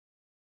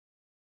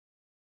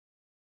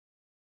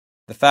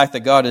 the fact that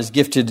God has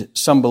gifted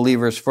some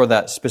believers for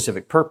that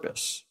specific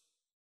purpose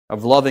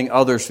of loving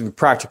others through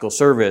practical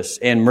service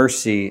and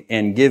mercy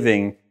and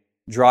giving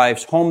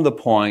drives home the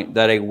point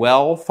that a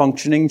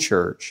well-functioning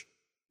church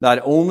not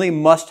only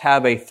must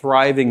have a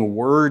thriving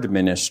word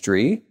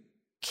ministry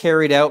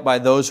carried out by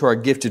those who are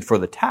gifted for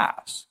the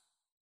task,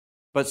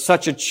 but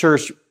such a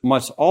church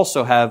must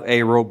also have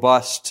a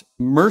robust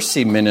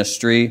mercy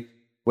ministry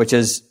which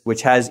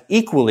has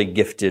equally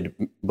gifted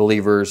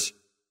believers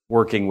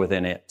working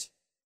within it.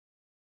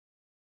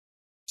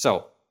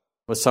 So,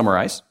 let's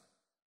summarize.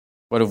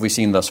 What have we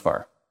seen thus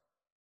far?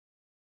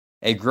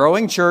 A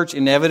growing church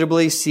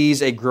inevitably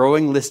sees a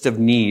growing list of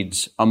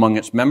needs among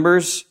its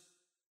members,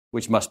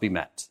 which must be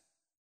met.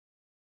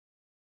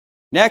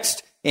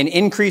 Next, an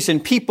increase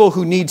in people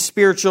who need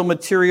spiritual,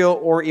 material,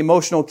 or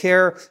emotional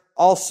care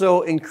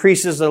also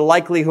increases the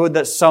likelihood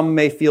that some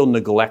may feel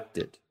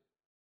neglected.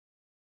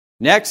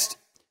 Next,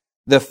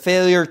 the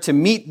failure to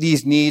meet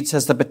these needs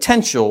has the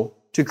potential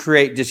to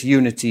create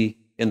disunity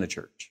in the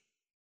church.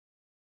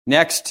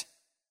 Next,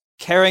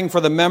 caring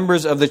for the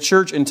members of the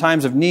church in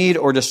times of need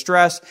or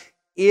distress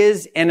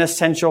is an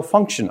essential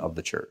function of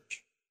the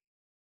church.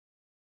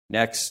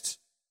 Next,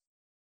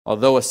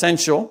 although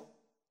essential,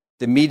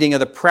 the meeting of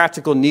the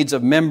practical needs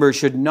of members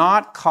should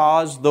not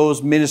cause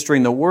those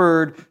ministering the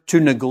word to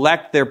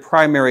neglect their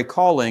primary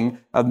calling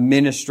of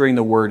ministering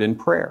the word in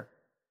prayer.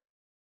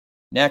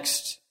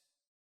 Next,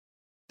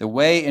 the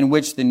way in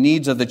which the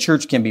needs of the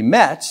church can be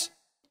met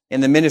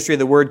and the ministry of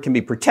the word can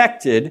be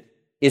protected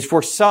is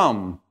for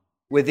some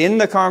within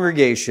the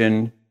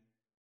congregation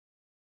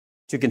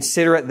to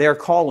consider it their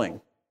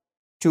calling,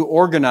 to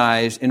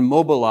organize and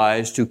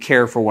mobilize to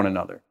care for one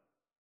another.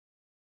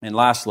 And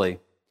lastly,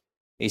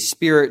 a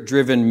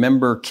spirit-driven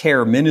member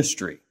care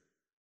ministry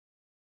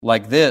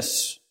like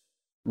this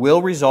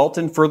will result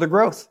in further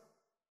growth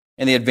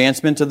and the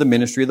advancement of the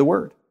ministry of the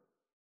word.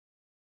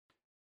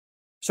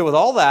 So with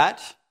all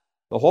that,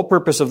 the whole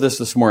purpose of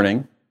this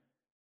morning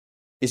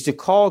is to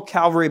call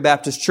Calvary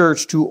Baptist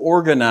Church to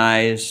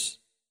organize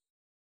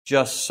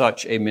just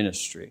such a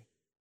ministry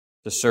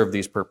to serve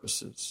these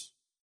purposes.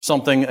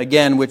 Something,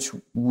 again, which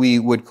we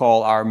would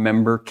call our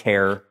member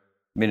care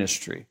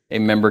ministry, a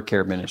member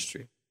care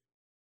ministry.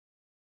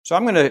 So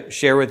I'm going to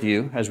share with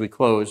you, as we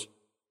close,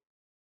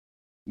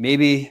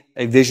 maybe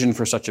a vision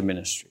for such a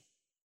ministry.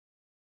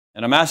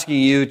 And I'm asking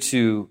you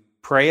to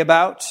pray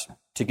about,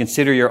 to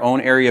consider your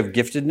own area of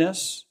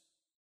giftedness,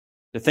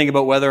 to think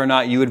about whether or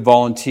not you would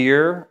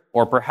volunteer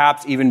or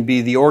perhaps even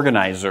be the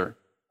organizer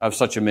of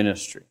such a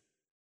ministry.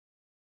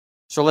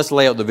 So let's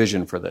lay out the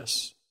vision for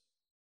this.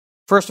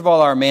 First of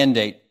all, our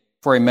mandate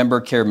for a member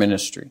care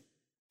ministry.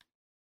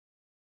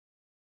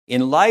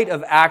 In light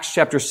of Acts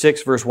chapter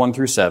 6, verse 1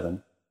 through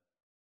 7,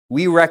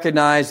 we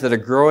recognize that a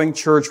growing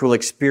church will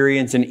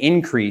experience an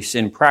increase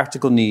in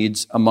practical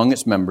needs among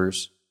its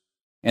members,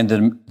 and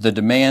the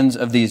demands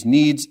of these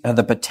needs have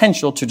the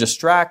potential to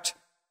distract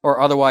or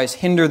otherwise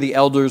hinder the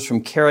elders from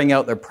carrying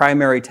out their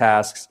primary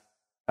tasks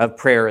of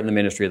prayer and the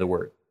ministry of the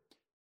word.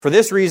 For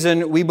this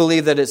reason, we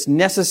believe that it's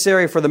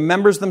necessary for the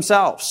members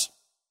themselves,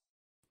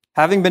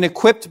 having been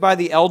equipped by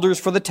the elders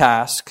for the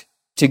task,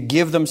 to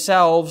give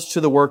themselves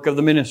to the work of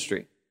the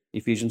ministry.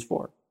 Ephesians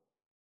 4.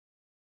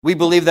 We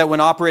believe that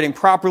when operating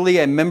properly,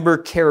 a member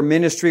care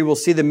ministry will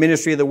see the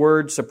ministry of the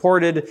word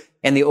supported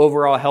and the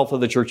overall health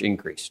of the church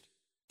increased.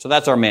 So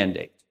that's our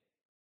mandate.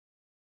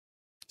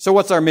 So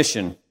what's our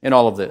mission in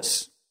all of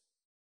this?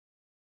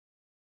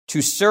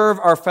 To serve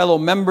our fellow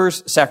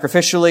members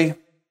sacrificially,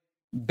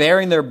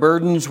 bearing their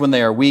burdens when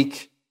they are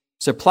weak,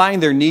 supplying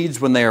their needs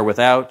when they are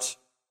without,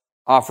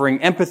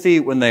 offering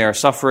empathy when they are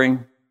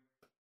suffering,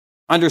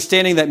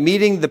 understanding that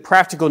meeting the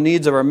practical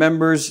needs of our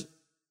members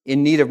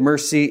in need of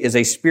mercy is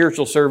a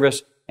spiritual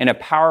service and a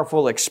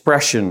powerful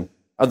expression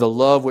of the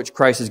love which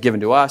Christ has given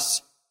to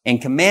us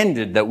and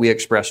commanded that we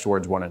express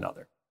towards one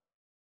another.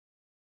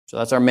 So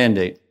that's our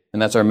mandate,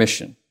 and that's our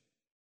mission.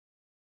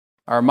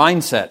 Our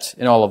mindset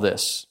in all of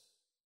this.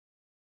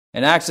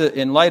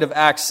 In light of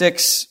Acts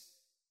 6,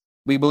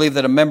 we believe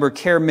that a member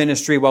care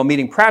ministry, while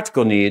meeting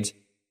practical needs,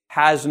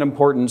 has an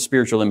important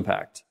spiritual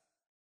impact.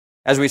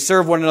 As we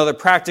serve one another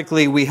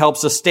practically, we help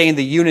sustain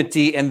the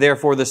unity and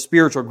therefore the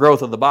spiritual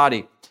growth of the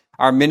body.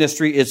 Our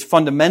ministry is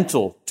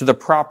fundamental to the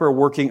proper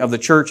working of the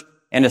church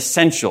and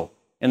essential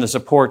in the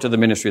support of the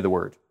ministry of the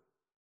word.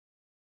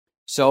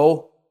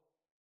 So,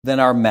 then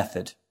our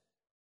method.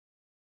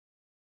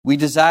 We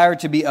desire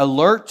to be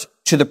alert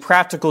to the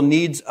practical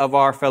needs of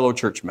our fellow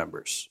church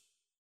members,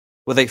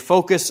 with a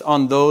focus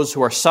on those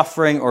who are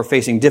suffering or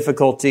facing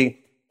difficulty,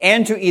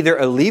 and to either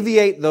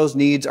alleviate those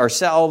needs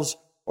ourselves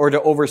or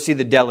to oversee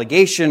the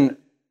delegation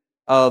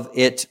of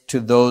it to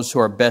those who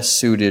are best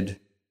suited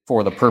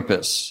for the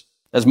purpose.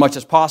 As much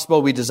as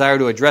possible, we desire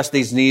to address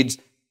these needs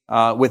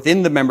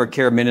within the member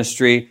care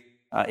ministry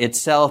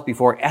itself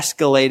before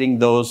escalating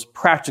those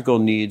practical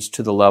needs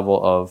to the level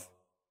of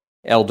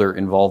elder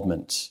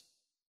involvement.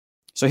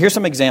 So here's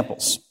some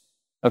examples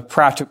of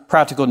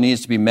practical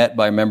needs to be met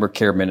by a member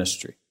care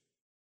ministry.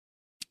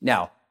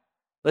 Now,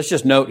 let's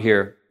just note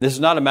here, this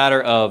is not a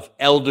matter of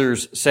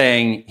elders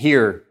saying,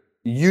 here,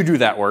 you do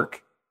that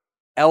work.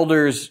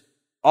 Elders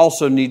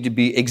also need to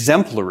be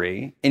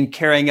exemplary in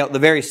carrying out the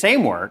very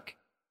same work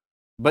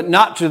but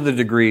not to the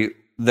degree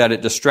that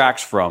it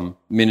distracts from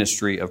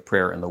ministry of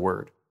prayer and the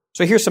word.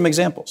 So here's some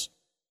examples.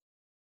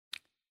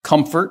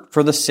 Comfort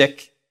for the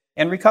sick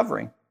and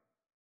recovering.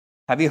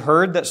 Have you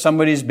heard that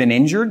somebody's been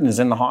injured and is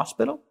in the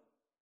hospital?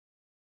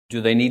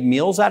 Do they need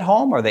meals at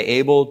home? Are they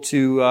able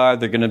to,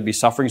 they're going to be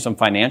suffering some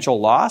financial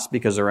loss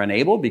because they're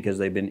unable, because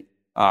they've been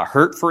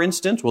hurt, for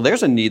instance? Well,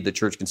 there's a need the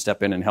church can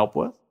step in and help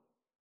with.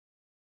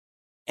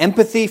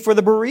 Empathy for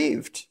the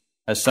bereaved.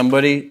 Has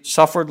somebody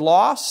suffered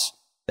loss?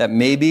 That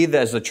maybe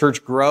as the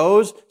church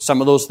grows,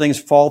 some of those things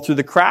fall through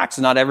the cracks.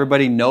 Not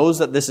everybody knows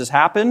that this has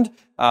happened.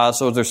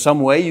 So is there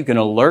some way you can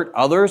alert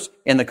others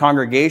in the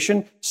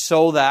congregation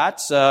so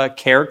that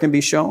care can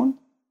be shown?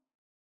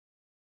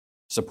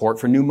 Support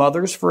for new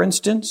mothers, for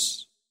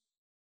instance.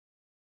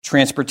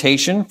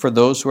 Transportation for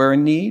those who are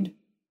in need.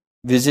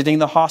 Visiting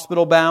the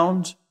hospital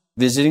bound.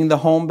 Visiting the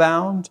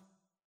homebound.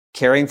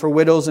 Caring for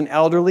widows and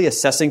elderly.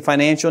 Assessing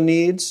financial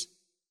needs.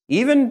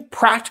 Even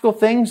practical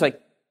things like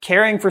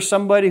caring for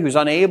somebody who's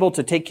unable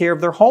to take care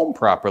of their home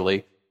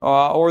properly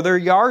or their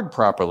yard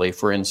properly,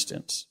 for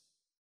instance.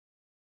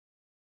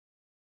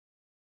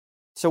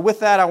 So with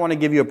that, I want to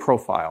give you a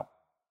profile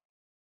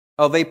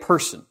of a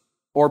person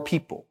or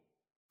people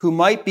who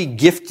might be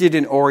gifted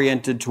and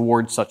oriented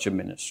towards such a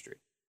ministry.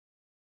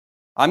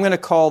 I'm going to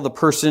call the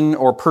person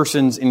or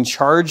persons in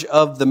charge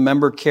of the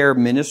member care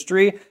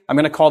ministry, I'm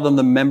going to call them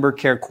the member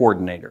care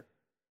coordinator.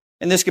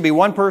 And this could be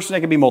one person,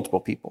 it could be multiple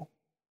people.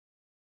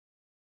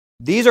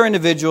 These are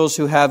individuals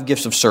who have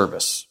gifts of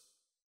service,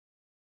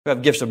 who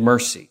have gifts of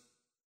mercy,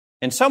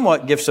 and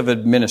somewhat gifts of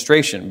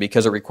administration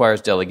because it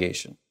requires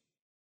delegation.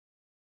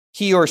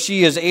 He or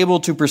she is able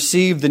to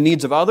perceive the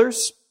needs of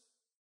others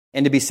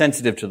and to be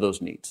sensitive to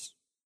those needs.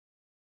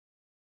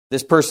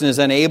 This person is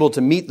then able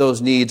to meet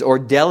those needs or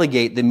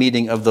delegate the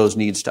meeting of those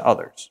needs to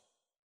others.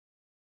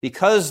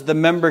 Because the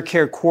member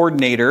care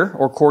coordinator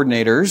or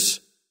coordinators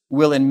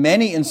will in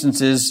many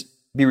instances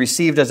be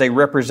received as a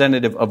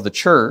representative of the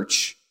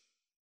church,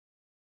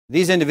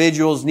 these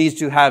individuals need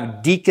to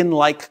have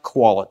deacon-like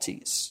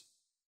qualities.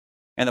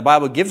 And the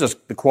Bible gives us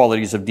the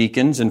qualities of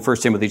deacons in 1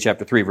 Timothy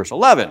chapter 3, verse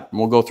 11. And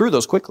we'll go through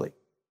those quickly.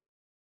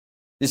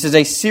 This is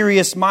a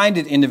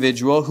serious-minded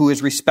individual who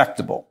is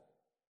respectable.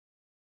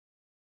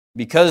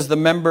 Because the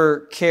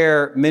member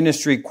care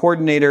ministry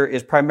coordinator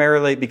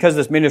because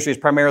this ministry is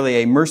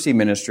primarily a mercy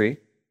ministry,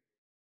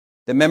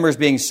 the members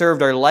being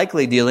served are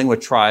likely dealing with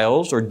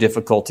trials or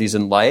difficulties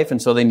in life,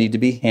 and so they need to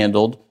be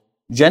handled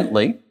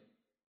gently.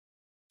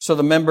 So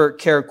the member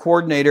care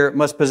coordinator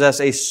must possess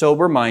a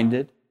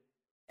sober-minded,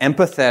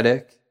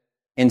 empathetic,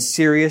 and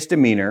serious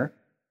demeanor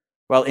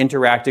while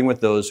interacting with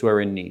those who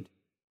are in need.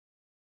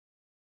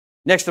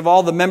 Next of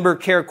all, the member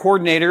care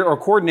coordinator or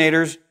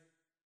coordinators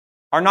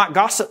are not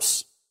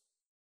gossips.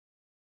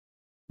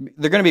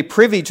 They're going to be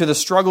privy to the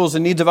struggles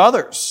and needs of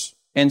others,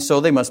 and so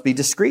they must be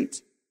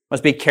discreet,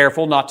 must be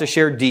careful not to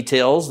share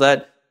details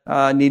that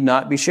need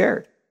not be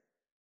shared.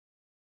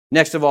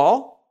 Next of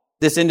all,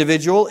 this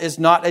individual is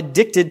not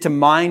addicted to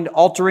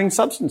mind-altering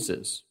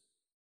substances,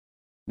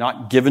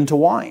 not given to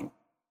wine,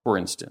 for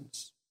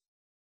instance,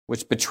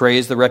 which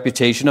betrays the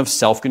reputation of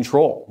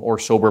self-control or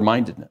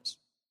sober-mindedness.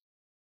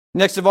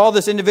 Next of all,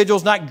 this individual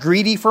is not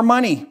greedy for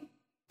money,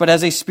 but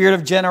has a spirit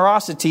of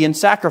generosity and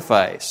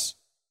sacrifice.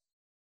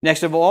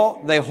 Next of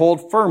all, they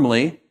hold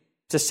firmly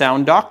to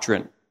sound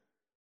doctrine.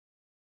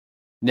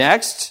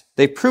 Next,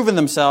 they've proven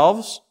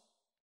themselves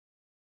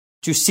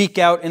to seek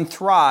out and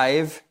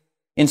thrive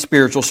in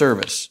spiritual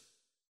service.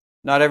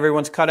 Not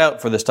everyone's cut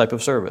out for this type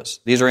of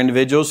service. These are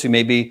individuals who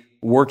may be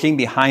working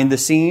behind the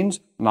scenes,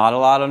 not a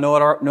lot of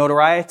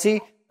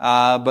notoriety,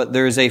 but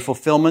there's a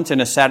fulfillment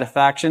and a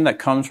satisfaction that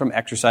comes from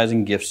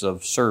exercising gifts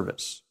of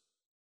service.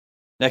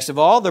 Next of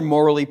all, they're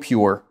morally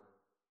pure,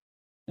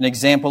 an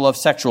example of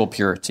sexual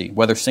purity,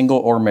 whether single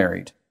or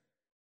married.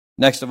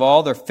 Next of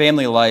all, their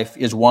family life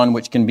is one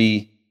which can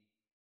be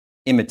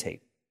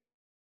imitated.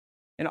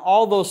 And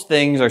all those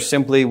things are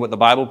simply what the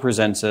Bible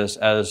presents us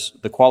as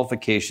the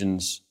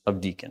qualifications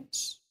of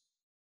deacons.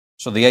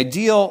 So the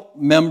ideal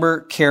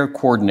member care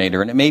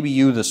coordinator, and it may be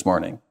you this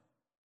morning,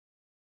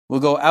 will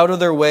go out of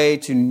their way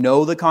to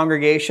know the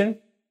congregation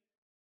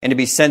and to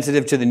be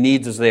sensitive to the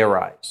needs as they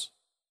arise.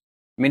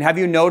 I mean, have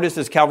you noticed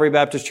as Calvary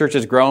Baptist Church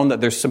has grown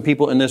that there's some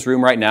people in this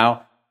room right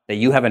now that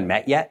you haven't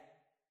met yet?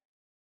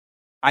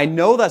 I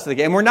know that's the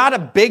case. And we're not a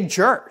big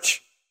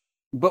church.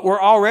 But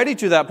we're already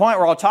to that point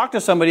where I'll talk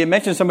to somebody and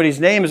mention somebody's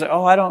name and say,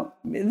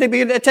 they've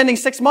been attending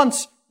 6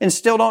 months and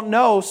still don't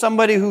know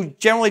somebody who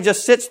generally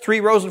just sits 3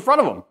 rows in front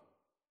of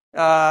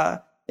them.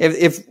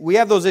 If we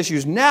have those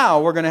issues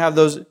now, we're going to have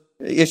those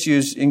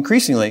issues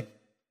increasingly.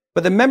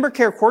 But the member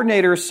care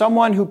coordinator is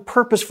someone who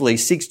purposefully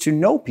seeks to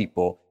know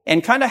people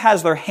and kind of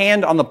has their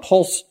hand on the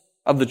pulse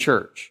of the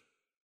church.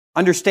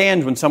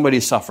 Understands when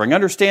somebody's suffering,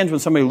 understands when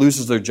somebody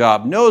loses their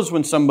job, knows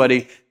when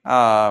somebody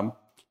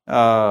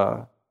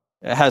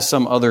has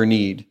some other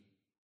need.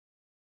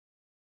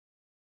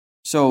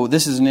 So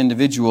this is an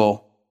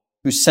individual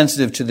who's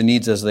sensitive to the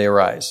needs as they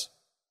arise.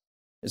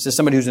 This is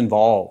somebody who's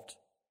involved,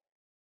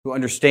 who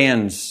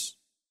understands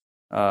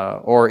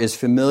or is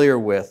familiar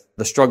with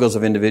the struggles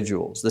of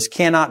individuals. This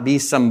cannot be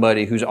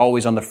somebody who's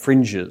always on the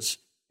fringes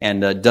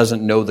and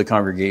doesn't know the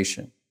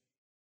congregation.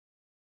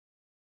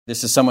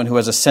 This is someone who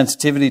has a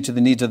sensitivity to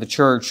the needs of the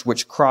church,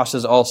 which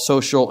crosses all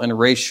social and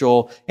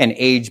racial and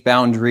age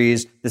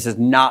boundaries. This is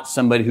not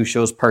somebody who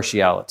shows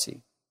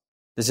partiality.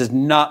 This is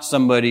not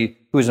somebody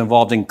who is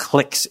involved in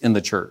cliques in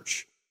the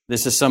church.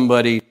 This is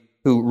somebody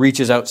who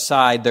reaches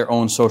outside their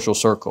own social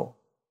circle.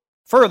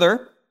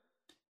 Further,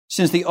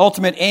 since the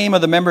ultimate aim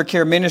of the member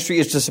care ministry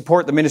is to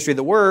support the ministry of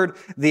the word,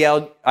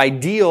 the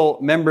ideal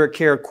member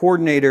care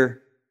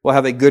coordinator will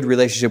have a good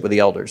relationship with the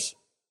elders.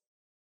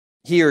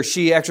 He or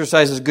she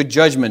exercises good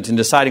judgment in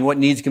deciding what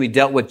needs can be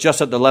dealt with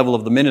just at the level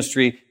of the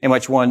ministry and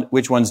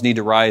which ones need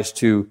to rise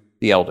to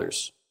the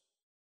elders.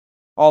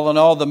 All in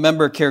all, the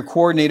member care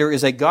coordinator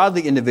is a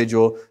godly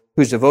individual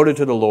who's devoted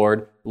to the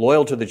Lord,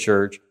 loyal to the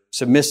church,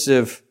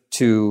 submissive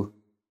to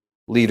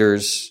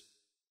leaders,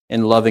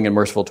 and loving and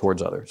merciful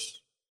towards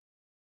others.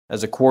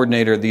 As a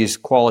coordinator, these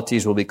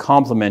qualities will be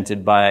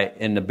complemented by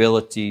an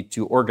ability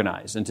to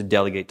organize and to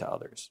delegate to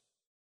others.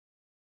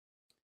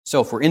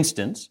 So, for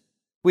instance,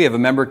 we have a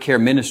member care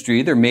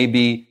ministry. There may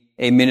be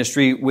a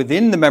ministry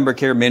within the member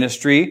care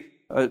ministry,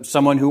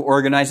 someone who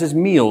organizes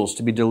meals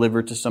to be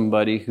delivered to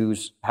somebody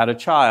who's had a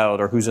child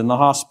or who's in the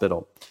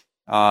hospital.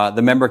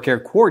 The member care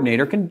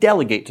coordinator can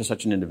delegate to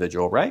such an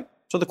individual, right?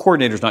 So the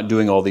coordinator's not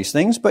doing all these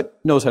things,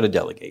 but knows how to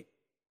delegate.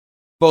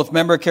 Both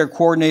member care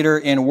coordinator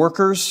and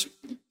workers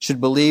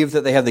should believe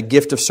that they have the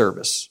gift of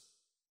service.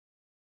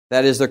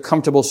 That is, they're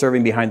comfortable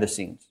serving behind the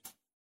scenes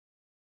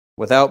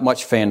without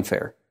much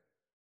fanfare.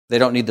 They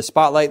don't need the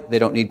spotlight. They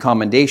don't need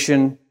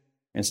commendation.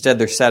 Instead,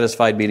 they're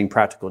satisfied meeting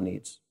practical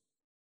needs.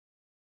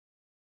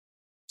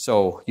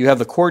 So you have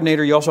the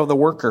coordinator. You also have the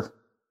worker.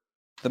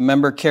 The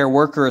member care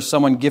worker is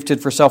someone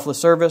gifted for selfless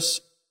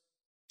service.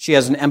 She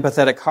has an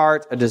empathetic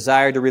heart, a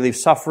desire to relieve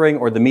suffering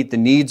or to meet the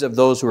needs of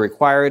those who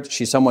require it.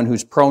 She's someone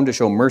who's prone to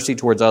show mercy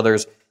towards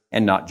others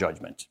and not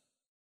judgment.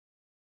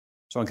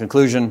 So in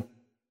conclusion,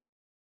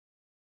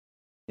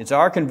 it's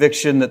our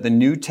conviction that the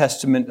New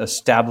Testament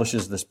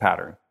establishes this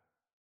pattern.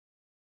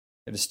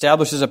 It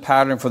establishes a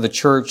pattern for the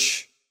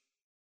church,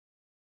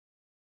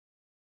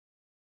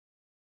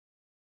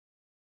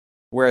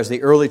 whereas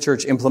the early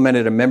church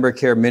implemented a member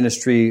care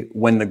ministry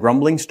when the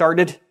grumbling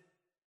started.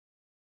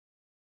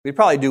 We'd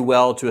probably do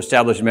well to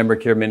establish a member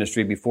care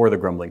ministry before the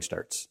grumbling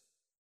starts.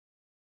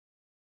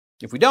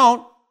 If we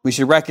don't, we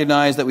should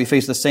recognize that we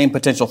face the same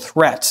potential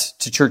threat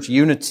to church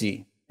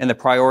unity and the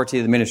priority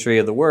of the ministry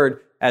of the word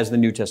as the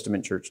New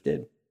Testament church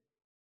did.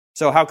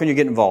 So how can you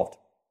get involved?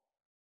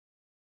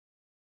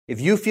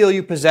 If you feel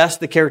you possess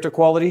the character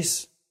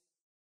qualities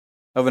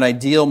of an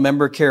ideal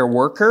member care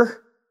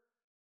worker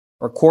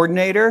or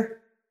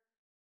coordinator,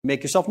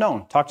 make yourself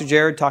known. Talk to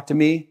Jared, talk to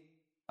me.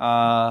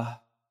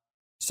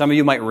 Some of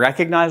you might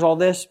recognize all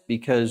this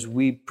because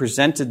we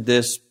presented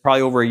this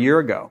probably over a year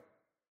ago.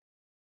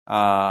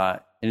 And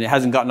it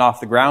hasn't gotten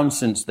off the ground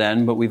since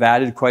then, but we've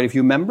added quite a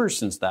few members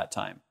since that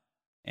time.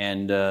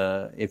 And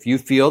if you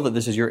feel that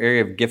this is your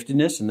area of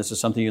giftedness and this is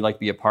something you'd like to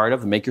be a part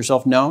of, make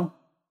yourself known,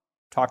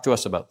 talk to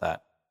us about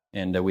that.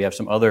 And we have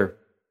some other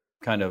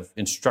kind of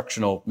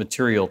instructional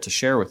material to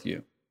share with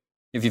you.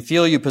 If you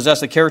feel you possess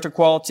the character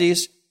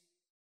qualities,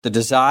 the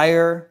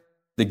desire,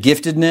 the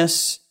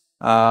giftedness,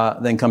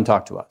 then come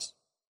talk to us.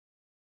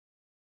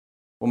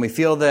 When we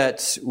feel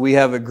that we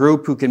have a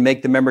group who can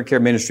make the member care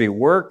ministry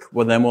work,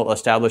 well, then we'll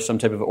establish some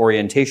type of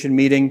orientation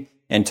meeting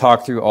and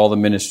talk through all the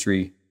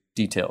ministry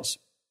details.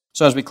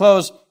 So as we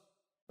close,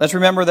 let's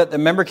remember that the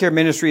member care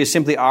ministry is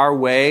simply our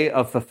way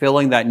of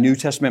fulfilling that New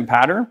Testament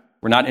pattern.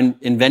 We're not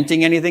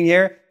inventing anything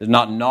here. It's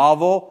not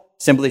novel.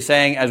 Simply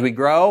saying, as we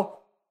grow,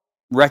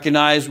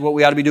 recognize what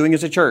we ought to be doing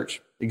as a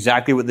church.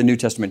 Exactly what the New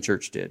Testament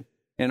church did.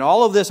 And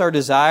all of this, our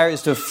desire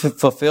is to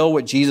fulfill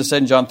what Jesus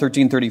said in John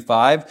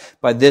 13:35.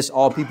 By this,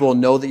 all people will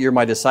know that you're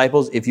my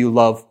disciples if you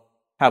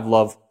have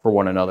love for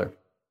one another.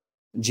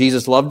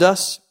 Jesus loved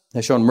us,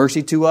 has shown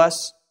mercy to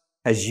us,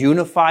 has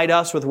unified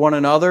us with one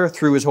another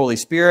through his Holy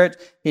Spirit.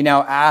 He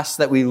now asks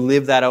that we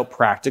live that out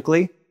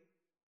practically.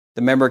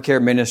 The member care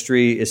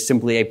ministry is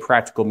simply a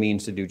practical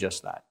means to do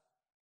just that.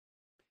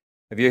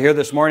 If you're here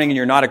this morning and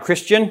you're not a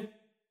Christian,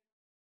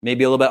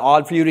 maybe a little bit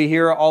odd for you to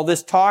hear all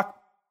this talk.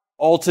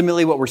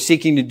 Ultimately, what we're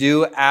seeking to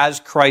do as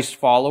Christ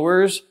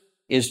followers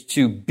is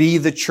to be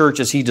the church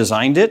as he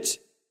designed it.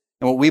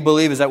 And what we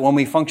believe is that when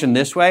we function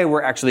this way,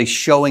 we're actually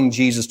showing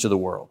Jesus to the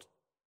world.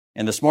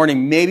 And this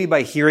morning, maybe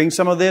by hearing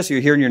some of this,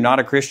 you're here and you're not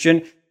a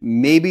Christian,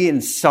 maybe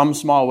in some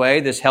small way,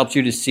 this helps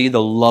you to see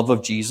the love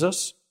of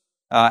Jesus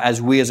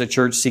as we as a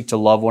church seek to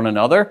love one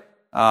another.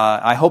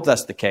 I hope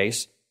that's the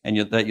case, and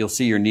that you'll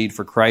see your need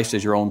for Christ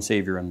as your own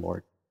Savior and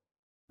Lord.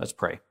 Let's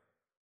pray.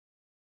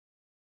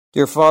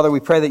 Dear Father, we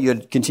pray that you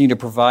would continue to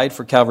provide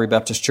for Calvary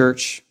Baptist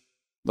Church.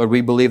 Lord, we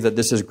believe that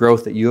this is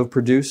growth that you have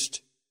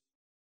produced.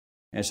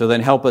 And so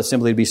then help us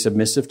simply to be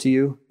submissive to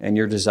you and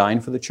your design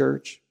for the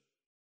church.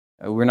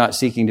 We're not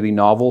seeking to be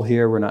novel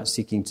here. We're not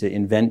seeking to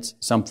invent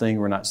something.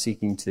 We're not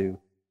seeking to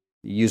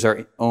use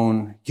our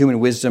own human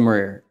wisdom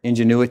or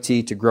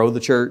ingenuity to grow the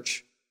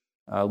church.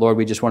 Lord,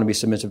 we just want to be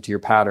submissive to your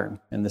pattern.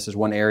 And this is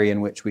one area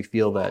in which we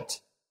feel that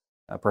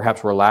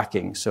perhaps we're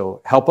lacking.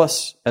 So help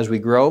us as we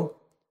grow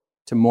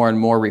to more and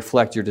more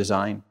reflect your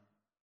design.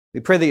 We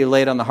pray that you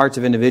lay it on the hearts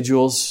of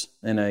individuals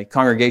in a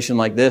congregation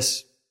like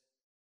this,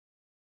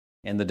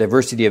 and the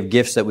diversity of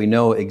gifts that we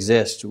know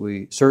exist.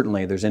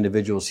 There's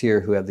individuals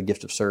here who have the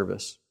gift of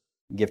service,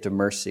 gift of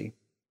mercy,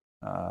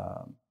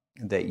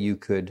 that you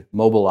could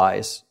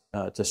mobilize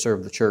to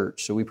serve the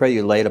church. So we pray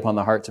you lay it upon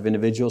the hearts of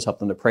individuals, help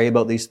them to pray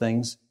about these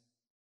things.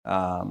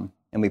 And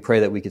we pray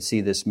that we could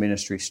see this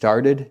ministry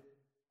started,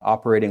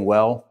 operating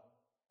well,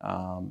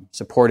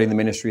 supporting the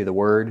ministry of the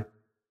Word,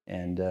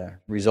 and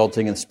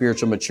resulting in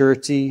spiritual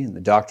maturity and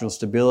the doctrinal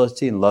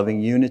stability and loving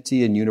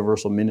unity and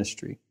universal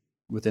ministry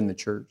within the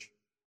church.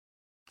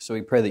 So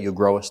we pray that you'll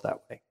grow us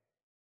that way.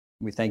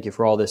 We thank you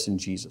for all this in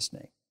Jesus'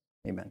 name.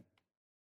 Amen.